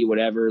 TV,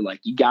 whatever.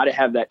 Like, you got to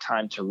have that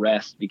time to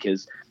rest,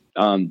 because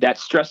that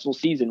stressful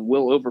season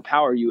will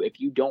overpower you if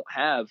you don't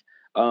have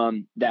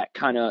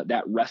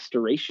that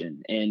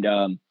restoration, and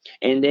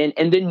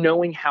then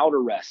knowing how to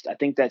rest. I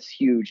think that's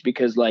huge,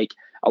 because like,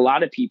 a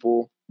lot of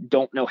people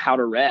don't know how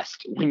to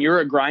rest. When you're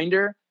a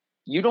grinder,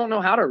 you don't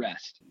know how to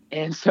rest.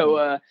 And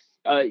so,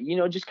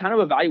 just kind of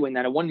evaluating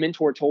that. And one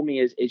mentor told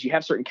me is you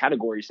have certain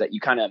categories that you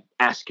kind of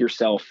ask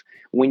yourself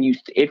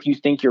if you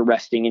think you're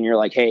resting, and you're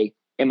like, hey,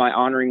 am I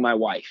honoring my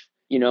wife?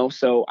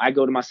 So I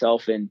go to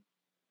myself, and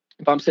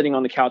if I'm sitting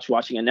on the couch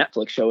watching a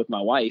Netflix show with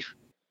my wife,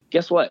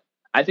 guess what?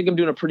 I think I'm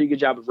doing a pretty good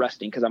job of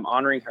resting, because I'm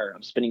honoring her.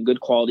 I'm spending good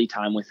quality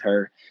time with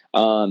her.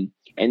 And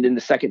then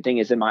the second thing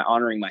is, am I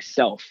honoring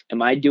myself?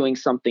 Am I doing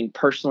something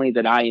personally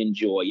that I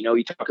enjoy?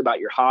 You talk about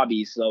your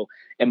hobbies. So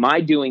am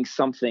I doing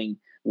something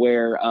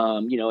where,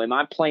 am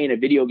I playing a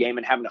video game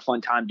and having a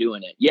fun time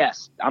doing it?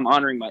 Yes, I'm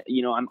honoring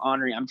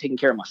I'm taking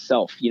care of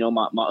myself,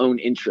 my own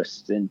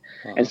interests. And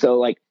so,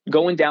 like,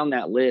 going down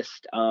that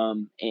list.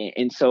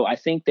 And so I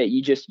think that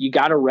you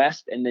got to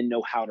rest, and then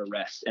know how to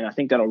rest. And I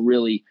think that'll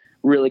really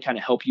kind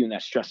of help you in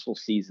that stressful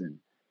season.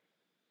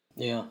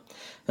 Yeah,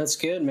 that's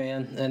good,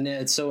 man. And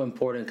it's so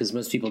important, because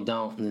most people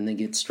don't, and then they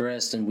get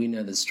stressed, and we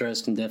know that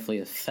stress can definitely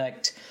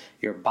affect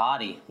your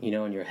body,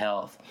 and your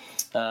health.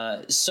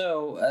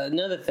 So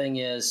another thing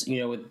is,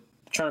 with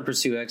trying to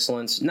pursue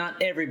excellence,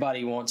 not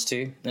everybody wants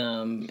to,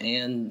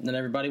 and not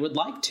everybody would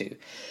like to.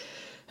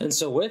 And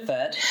so with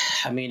that,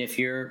 I mean, if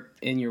you're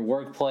in your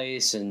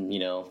workplace, and,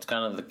 it's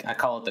kind of, I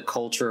call it the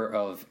culture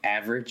of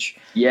average.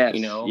 Yes.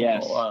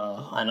 Yes.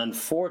 And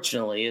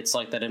unfortunately, it's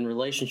like that in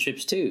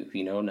relationships too.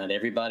 Not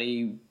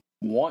everybody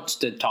wants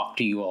to talk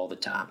to you all the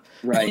time.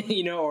 Right.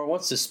 Or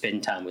wants to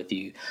spend time with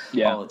you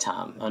all the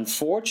time.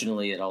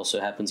 Unfortunately, it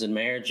also happens in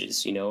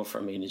marriages,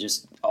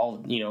 just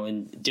all,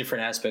 in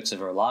different aspects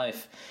of our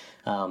life.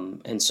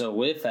 And so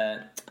with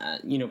that,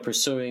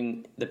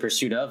 pursuing the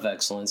pursuit of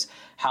excellence,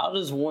 how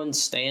does one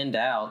stand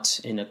out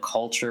in a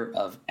culture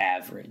of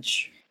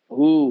average?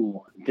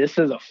 Ooh, this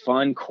is a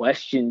fun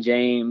question,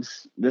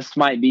 James. This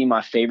might be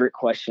my favorite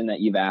question that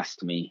you've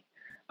asked me.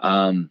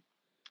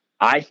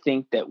 I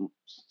think that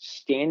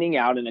standing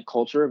out in a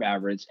culture of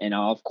average, and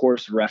I'll of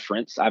course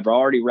I've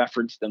already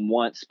referenced them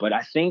once, but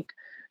I think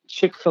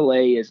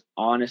Chick-fil-A is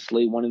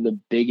honestly one of the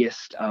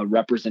biggest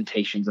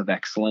representations of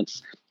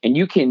excellence. And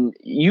you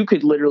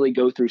could literally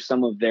go through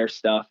some of their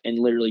stuff and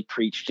literally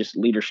preach just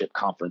leadership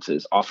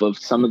conferences off of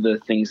some of the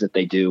things that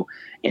they do.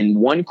 And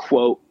one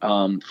quote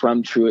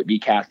from Truett B.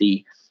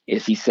 Cathy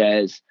is, he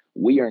says,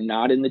 "We are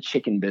not in the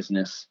chicken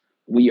business.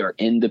 We are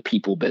in the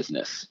people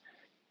business."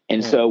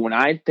 And so when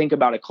I think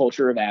about a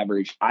culture of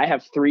average, I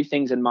have three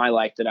things in my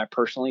life that I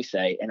personally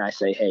say. And I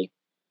say, hey,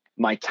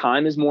 my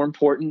time is more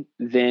important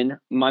than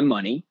my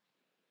money,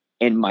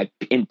 and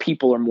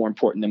people are more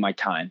important than my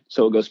time.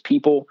 So it goes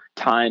people,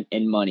 time,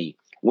 and money.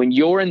 When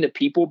you're in the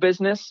people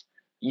business,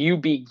 you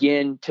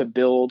begin to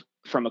build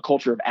from a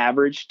culture of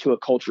average to a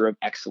culture of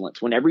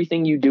excellence. When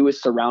everything you do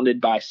is surrounded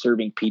by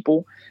serving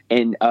people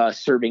and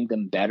serving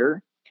them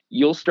better,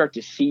 you'll start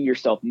to see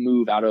yourself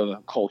move out of a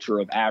culture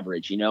of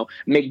average. You know,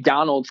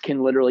 McDonald's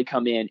can literally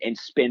come in and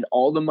spend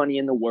all the money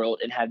in the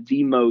world and have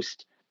the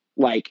most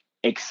like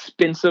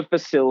expensive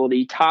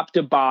facility, top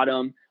to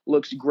bottom,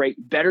 looks great,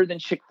 better than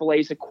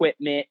Chick-fil-A's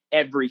equipment,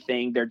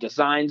 everything. Their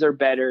designs are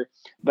better,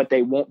 but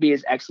they won't be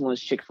as excellent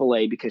as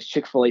Chick-fil-A because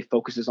Chick-fil-A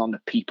focuses on the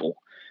people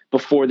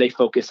before they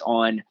focus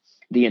on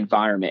the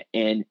environment.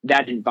 And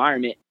that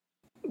environment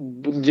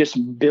just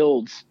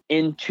builds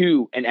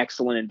into an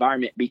excellent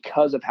environment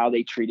because of how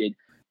they treated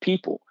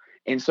people.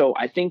 And so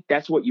I think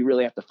that's what you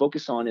really have to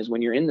focus on, is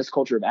when you're in this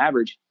culture of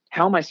average,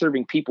 how am I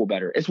serving people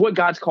better? It's what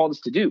God's called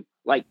us to do.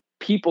 Like,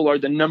 people are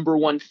the number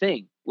one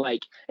thing.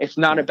 Like, it's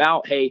not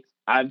about, hey,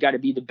 I've got to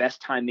be the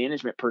best time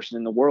management person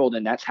in the world,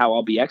 and that's how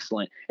I'll be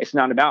excellent. It's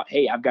not about,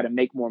 hey, I've got to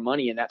make more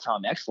money, and that's how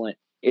I'm excellent.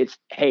 It's,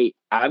 hey,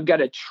 I've got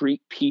to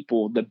treat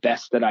people the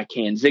best that I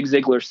can. Zig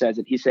Ziglar says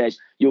it. He says,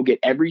 you'll get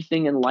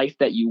everything in life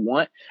that you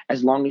want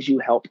as long as you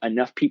help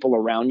enough people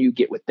around you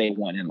get what they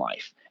want in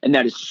life. And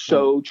that is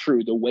so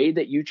true. The way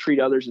that you treat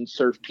others and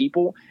serve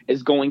people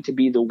is going to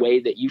be the way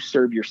that you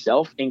serve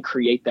yourself and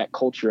create that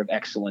culture of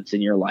excellence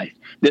in your life.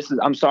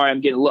 I'm sorry,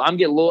 I'm getting a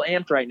little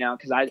amped right now,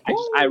 because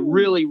I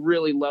really,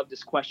 really love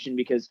this question,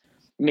 because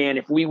man,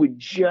 if we would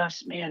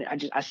just, man,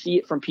 I see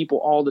it from people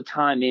all the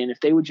time, man.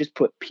 If they would just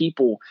put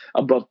people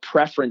above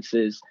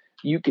preferences,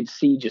 you could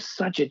see just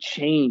such a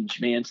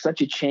change, man, such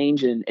a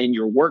change in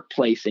your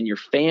workplace and your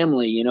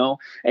family, you know,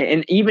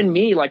 and even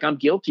me, like, I'm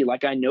guilty.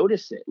 Like, I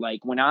notice it.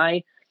 Like, when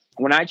I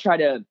try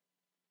to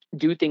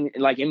do things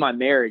like in my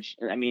marriage,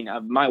 I mean,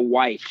 my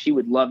wife, she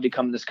would love to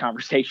come to this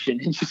conversation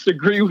and just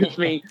agree with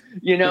me,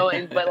 you know,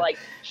 but like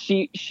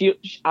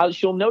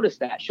she'll notice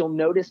that. She'll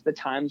notice the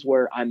times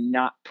where I'm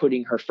not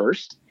putting her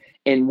first.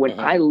 And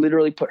when I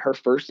literally put her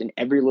first in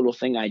every little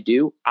thing I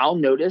do, I'll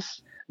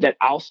notice that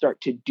I'll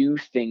start to do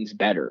things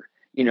better.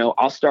 You know,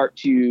 I'll start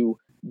to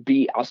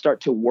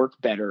work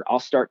better. I'll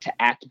start to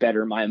act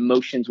better. My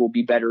emotions will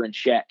be better in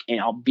check,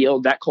 and I'll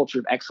build that culture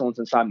of excellence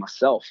inside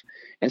myself.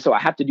 And so I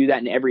have to do that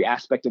in every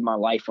aspect of my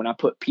life. When I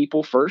put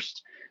people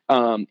first,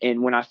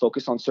 and when I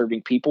focus on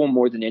serving people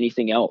more than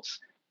anything else,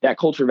 that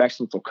culture of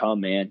excellence will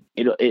come, man.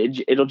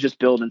 It'll just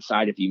build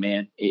inside of you,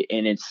 man.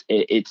 And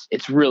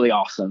it's really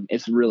awesome.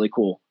 It's really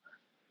cool.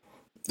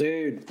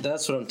 Dude,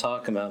 that's what I'm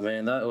talking about,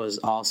 man. That was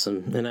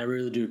awesome. And I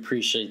really do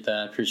appreciate that.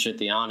 I appreciate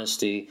the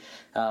honesty.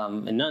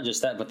 And not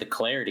just that, but the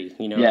clarity,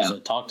 you know, as I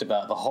talked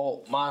about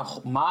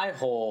my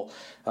whole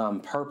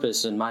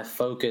purpose and my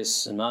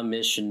focus and my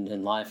mission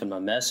in life and my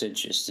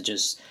message is to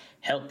just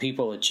help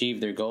people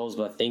achieve their goals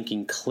by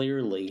thinking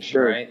clearly,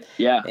 right?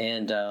 Yeah.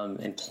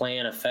 And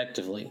plan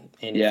effectively.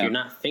 And if you're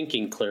not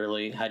thinking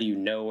clearly, how do you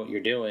know what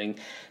you're doing?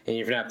 And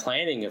if you're not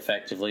planning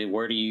effectively,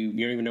 you don't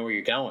even know where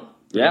you're going.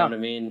 You know what I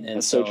mean?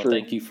 And so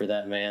thank you for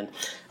that, man.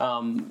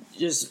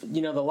 Just,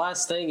 you know, the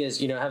last thing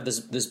is, you know, I have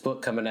this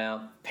book coming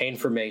out,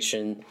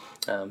 Painformation,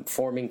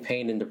 Forming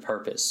Pain into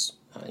Purpose.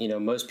 You know,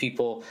 most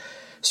people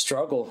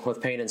struggle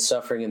with pain and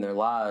suffering in their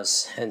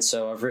lives. And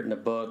so I've written a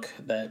book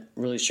that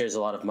really shares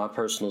a lot of my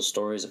personal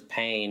stories of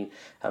pain,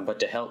 but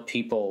to help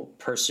people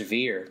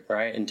persevere,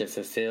 right? And to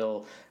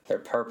fulfill their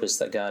purpose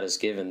that God has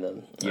given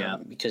them.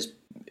 Because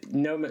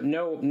no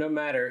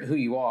matter who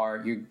you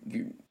are,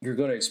 you're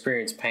going to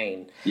experience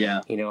pain.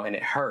 Yeah, you know, and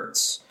it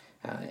hurts,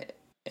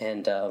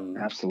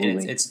 absolutely,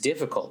 and it's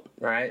difficult,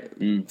 right?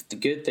 The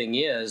good thing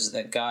is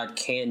that God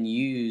can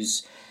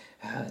use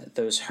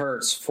those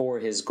hurts for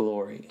His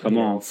glory. Come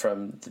on,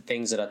 from the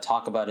things that I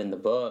talk about in the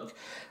book,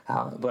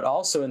 but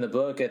also in the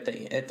book at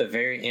the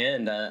very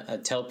end, I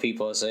tell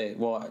people, I say,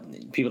 well,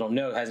 people don't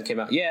know it hasn't come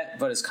out yet,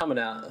 but it's coming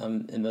out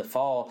in the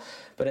fall.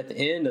 But at the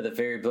end of the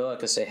very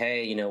book, I say,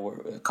 hey, you know,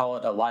 call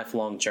it a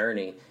lifelong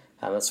journey.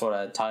 That's what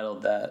I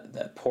titled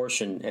that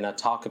portion, and I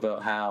talk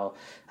about how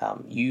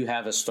you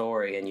have a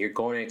story and you're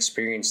going to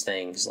experience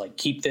things. Like,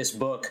 keep this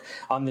book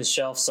on the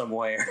shelf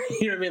somewhere.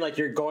 You know what I mean? Like,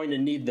 you're going to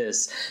need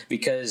this,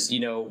 because, you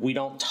know, we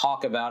don't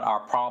talk about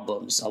our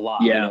problems a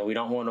lot. Yeah. You know, we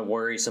don't want to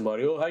worry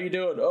somebody. Oh, how you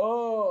doing?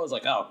 Oh, I was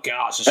like, oh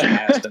gosh, I should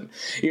have asked him.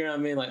 You know what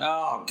I mean? Like,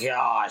 oh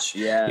gosh.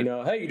 Yeah. You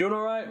know, hey, you doing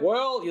all right?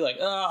 Well, you're like,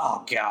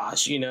 oh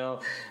gosh. You know,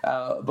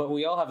 but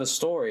we all have a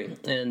story,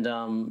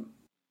 and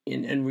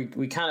and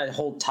we kind of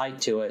hold tight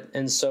to it.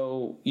 And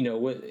so,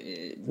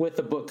 with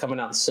the book coming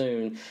out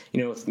soon,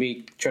 with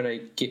me trying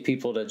to get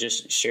people to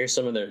just share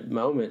some of their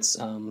moments,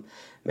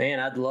 man,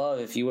 I'd love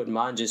if you wouldn't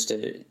mind just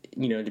to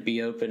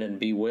be open and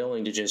be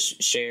willing to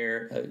just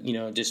share,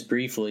 just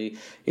briefly,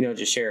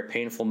 just share a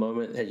painful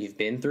moment that you've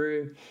been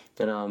through,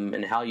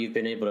 and how you've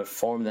been able to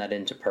form that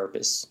into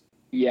purpose.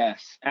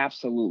 Yes,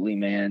 absolutely,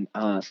 man.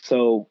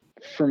 So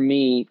for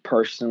me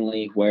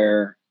personally,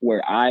 where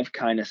I've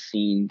kind of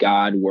seen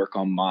God work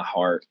on my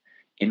heart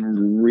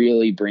and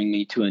really bring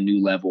me to a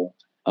new level,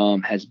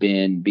 has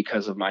been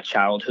because of my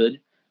childhood.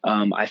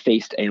 I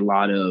faced a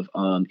lot of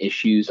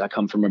issues. I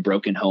come from a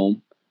broken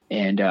home,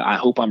 and I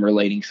hope I'm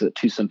relating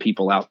to some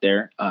people out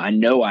there. I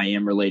know I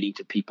am relating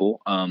to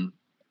people.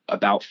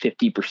 About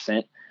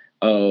 50%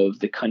 of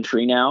the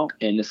country now,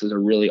 and this is a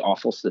really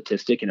awful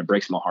statistic and it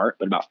breaks my heart,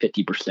 but about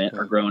 50%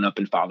 are growing up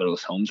in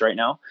fatherless homes right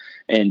now.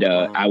 And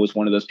I was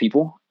one of those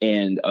people.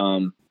 And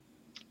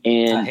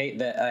I hate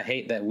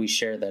that we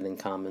share that in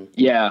common.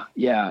 Yeah.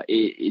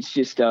 It's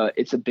just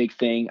it's a big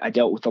thing. I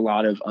dealt with a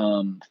lot of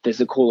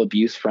physical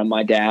abuse from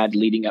my dad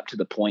leading up to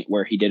the point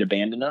where he did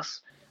abandon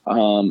us.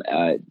 You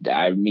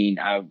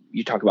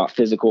talk about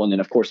physical, and then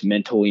of course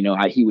mental.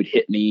 He would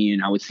hit me,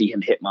 and I would see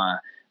him hit my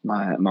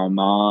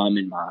mom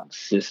and my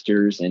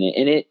sisters, and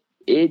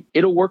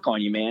it'll work on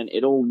you, man.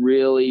 It'll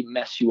really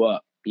mess you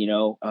up,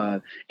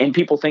 and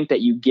people think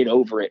that you get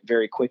over it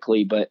very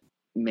quickly, but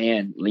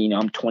man,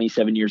 I'm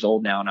 27 years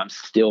old now and I'm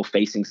still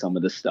facing some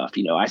of this stuff.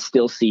 I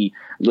still see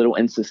little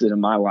instances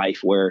in my life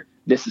where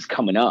this is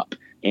coming up,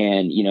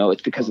 and,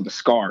 it's because of the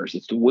scars,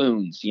 it's the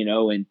wounds,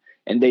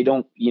 and they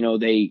don't,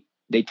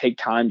 they take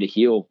time to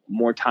heal,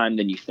 more time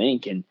than you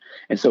think. And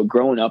so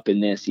growing up in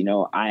this,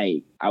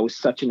 I was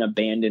such an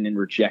abandoned and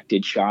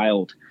rejected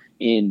child,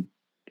 and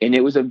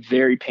it was a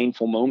very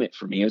painful moment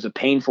for me. It was a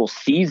painful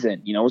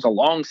season, it was a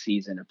long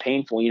season, a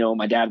painful,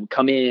 my dad would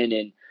come in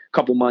and a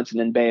couple months and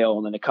then bail,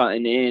 and then cut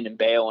in and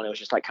bail. And it was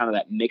just like kind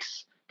of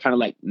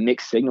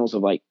mixed signals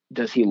of like,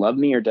 does he love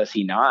me or does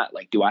he not?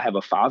 Like, do I have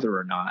a father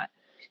or not?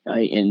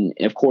 And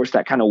of course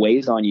that kind of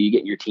weighs on you. You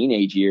get in your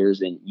teenage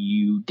years and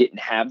you didn't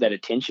have that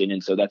attention.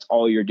 And so that's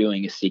all you're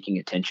doing is seeking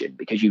attention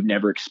because you've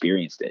never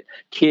experienced it.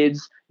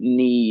 Kids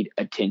need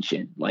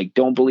attention. Like,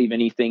 don't believe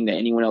anything that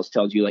anyone else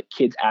tells you. Like,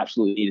 kids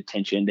absolutely need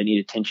attention. They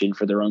need attention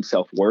for their own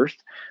self-worth.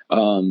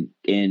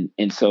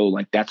 And so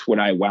like, that's what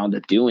I wound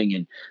up doing.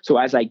 And so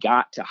as I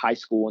got to high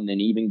school and then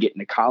even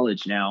getting to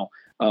college now,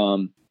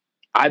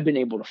 I've been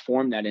able to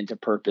form that into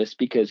purpose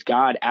because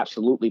God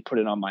absolutely put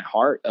it on my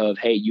heart of,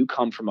 hey, you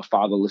come from a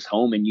fatherless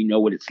home and you know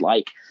what it's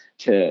like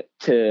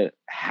to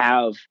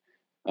have,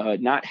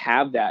 not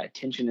have that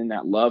attention and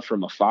that love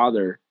from a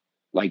father.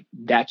 Like,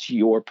 that's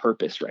your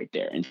purpose right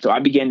there. And so I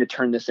began to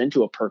turn this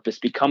into a purpose,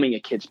 becoming a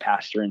kids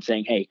pastor and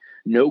saying, hey,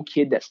 no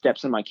kid that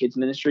steps in my kids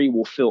ministry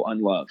will feel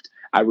unloved.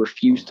 I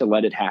refuse to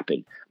let it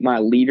happen. My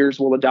leaders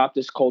will adopt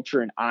this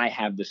culture, and I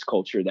have this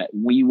culture that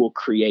we will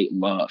create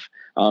love.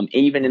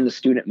 Even in the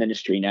student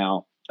ministry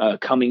now,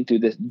 coming through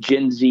this,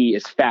 Gen Z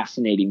is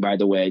fascinating, by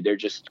the way. They're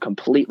just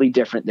completely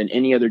different than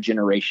any other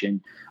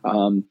generation.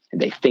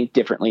 They think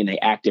differently and they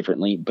act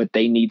differently, but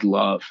they need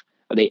love.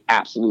 They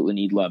absolutely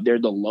need love. They're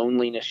the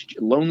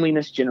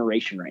loneliness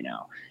generation right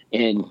now.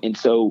 And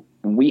so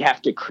we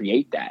have to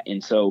create that.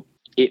 And so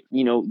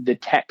the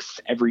texts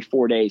every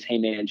 4 days, hey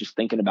man, just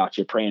thinking about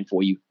you, praying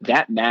for you,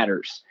 that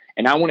matters.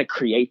 And I want to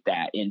create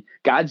that. And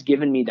God's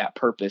given me that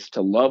purpose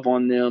to love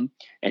on them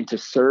and to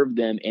serve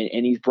them.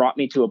 And he's brought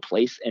me to a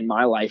place in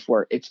my life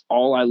where it's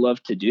all I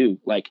love to do.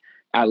 Like,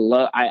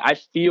 I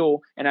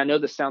feel, and I know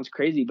this sounds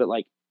crazy, but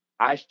like,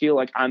 I feel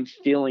like I'm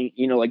feeling,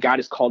 like God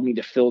has called me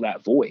to fill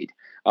that void.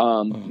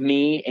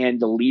 Me and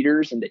the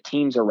leaders and the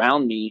teams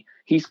around me,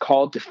 he's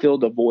called to fill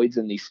the voids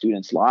in these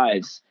students'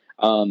 lives.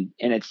 And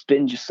it's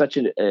been just such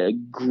a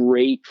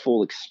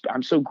grateful,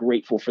 I'm so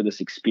grateful for this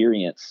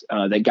experience,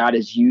 that God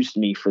has used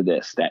me for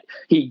this, that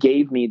he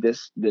gave me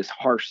this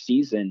harsh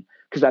season,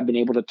 because I've been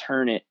able to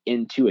turn it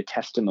into a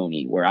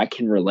testimony where I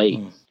can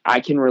relate. I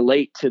can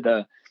relate to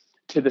the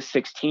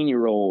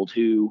 16-year-old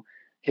who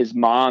his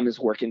mom is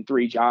working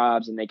 3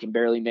 jobs and they can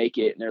barely make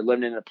it, and they're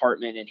living in an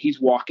apartment and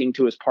he's walking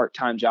to his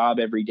part-time job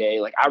every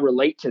day. Like, I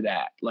relate to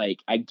that.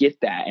 Like, I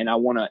get that. And I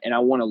want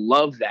to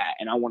love that.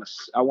 And I want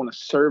to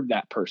serve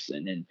that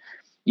person. And,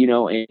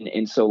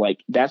 and so like,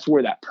 that's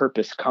where that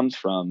purpose comes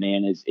from,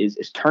 man,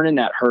 is turning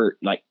that hurt.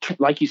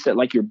 Like you said,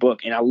 like your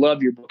book. And I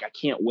love your book. I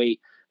can't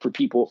wait for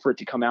it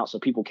to come out so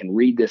people can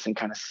read this and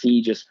kind of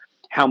see just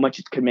how much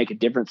it could make a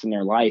difference in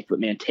their life.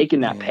 But man,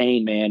 taking that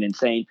pain, man, and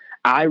saying,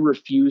 I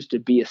refuse to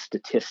be a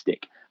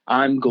statistic.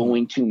 I'm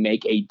going to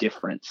make a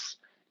difference.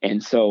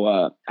 And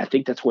so I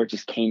think that's where it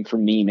just came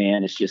from me,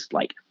 man. It's just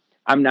like,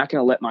 I'm not going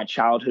to let my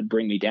childhood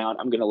bring me down.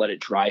 I'm going to let it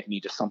drive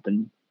me to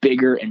something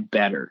bigger and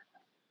better.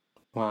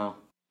 Wow.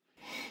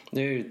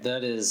 Dude,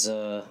 that's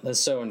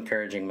so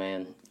encouraging,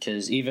 man.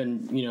 Because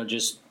even,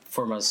 just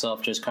for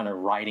myself, just kind of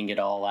writing it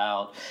all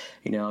out,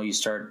 you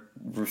start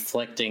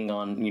reflecting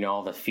on,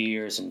 all the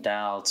fears and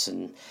doubts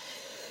and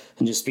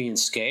just being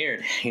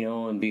scared,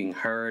 and being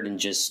hurt and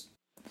just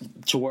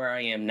to where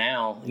I am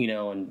now,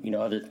 and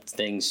other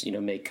things,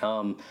 may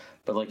come.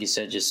 But like you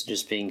said,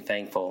 just being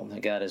thankful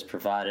that God has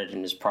provided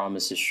and His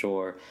promise is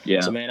sure. Yeah.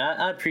 So, man,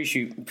 I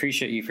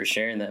appreciate you for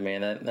sharing that,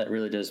 man. That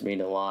really does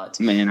mean a lot.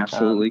 Man,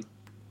 absolutely.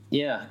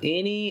 Yeah.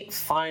 Any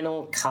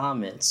final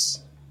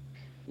comments?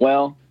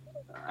 Well,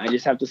 I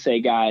just have to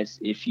say, guys,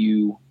 if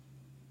you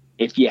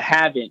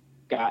haven't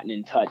gotten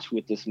in touch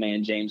with this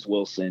man, James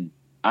Wilson,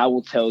 I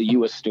will tell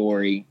you a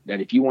story that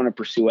if you want to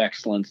pursue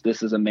excellence,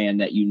 this is a man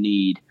that you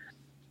need.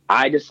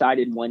 I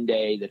decided one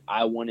day that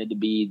I wanted to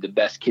be the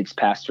best kids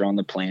pastor on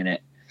the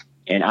planet.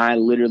 And I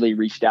literally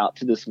reached out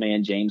to this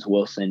man, James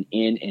Wilson,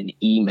 in an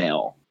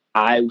email.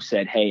 I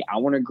said, hey, I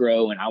want to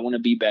grow and I want to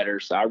be better.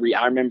 So I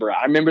remember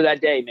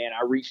that day, man.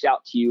 I reached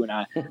out to you and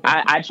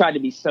I tried to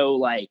be so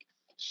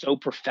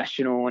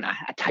professional. And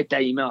I typed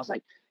that email. I was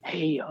like,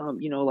 hey,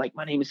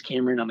 my name is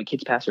Cameron. I'm a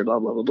kids pastor, blah,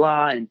 blah, blah,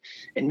 blah. And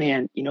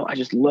man, I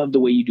just love the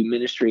way you do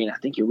ministry. And I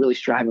think you're really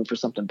striving for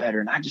something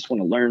better. And I just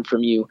want to learn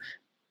from you.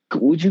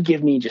 Would you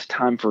give me just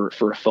time for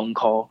a phone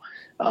call?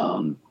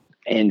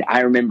 And I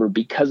remember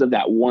because of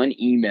that one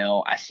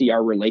email, I see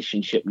our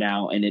relationship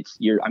now, and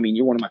you're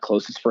one of my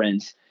closest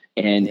friends,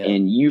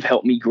 and you've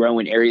helped me grow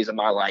in areas of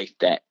my life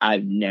that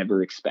I've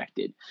never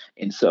expected.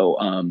 And so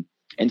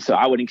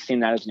I would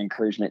extend that as an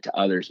encouragement to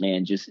others,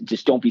 man.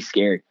 Just don't be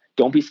scared.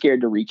 Don't be scared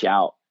to reach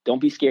out.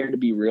 Don't be scared to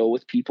be real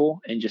with people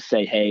and just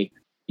say, hey,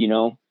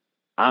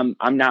 I'm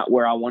not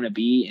where I want to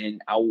be,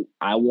 and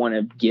I want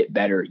to get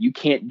better. You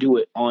can't do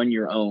it on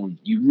your own.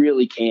 You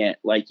really can't.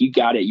 You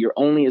got it. You're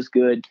only as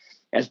good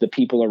as the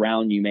people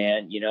around you,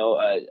 man.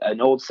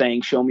 An old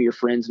saying, show me your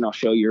friends and I'll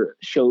show you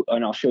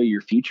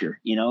your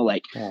future.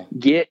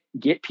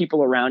 Get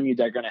people around you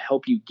that are going to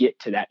help you get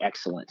to that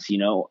excellence.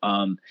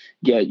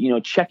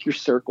 Check your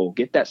circle,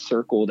 get that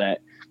circle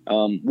that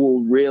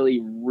will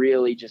really,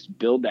 really just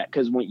build that.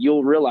 Cause when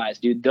you'll realize,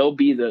 dude, they'll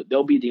be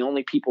the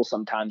only people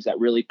sometimes that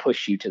really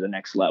push you to the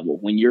next level.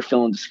 When you're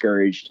feeling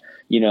discouraged,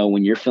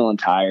 when you're feeling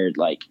tired,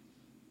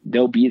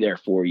 they'll be there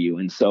for you.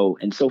 And so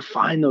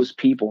find those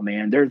people,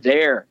 man. They're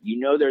there.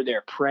 They're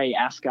there. Pray,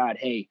 ask God,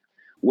 hey,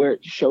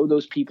 show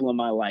those people in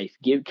my life.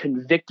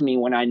 Convict me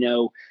when I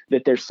know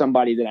that there's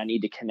somebody that I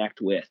need to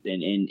connect with,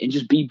 and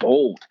just be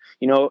bold.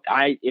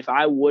 If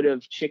I would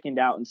have chickened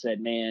out and said,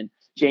 man,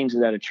 James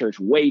is at a church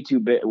way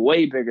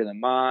bigger than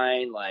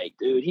mine.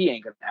 Dude, he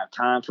ain't gonna have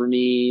time for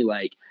me.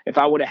 If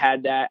I would have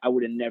had that, I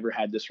would have never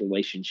had this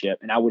relationship,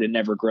 and I would have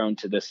never grown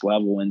to this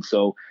level. And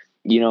so,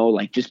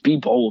 just be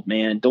bold,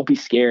 man. Don't be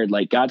scared.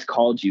 God's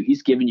called you.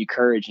 He's given you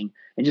courage, and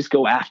just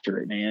go after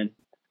it, man.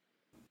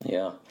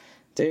 Yeah,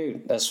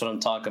 dude, that's what I'm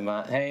talking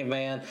about. Hey,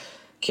 man,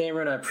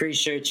 Cameron, I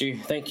appreciate you.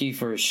 Thank you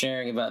for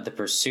sharing about the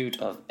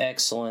pursuit of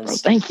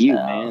excellence. Bro, thank you,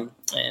 man.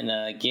 And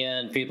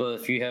again, people,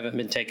 if you haven't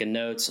been taking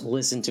notes,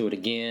 listen to it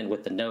again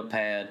with the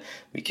notepad,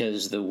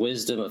 because the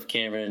wisdom of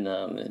Cameron,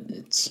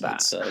 it's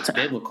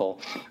biblical,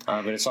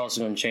 but it's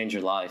also going to change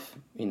your life,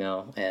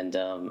 and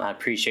I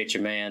appreciate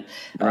you, man.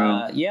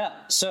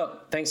 So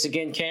thanks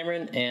again,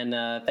 Cameron,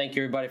 and thank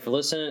you, everybody, for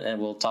listening,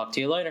 and we'll talk to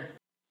you later.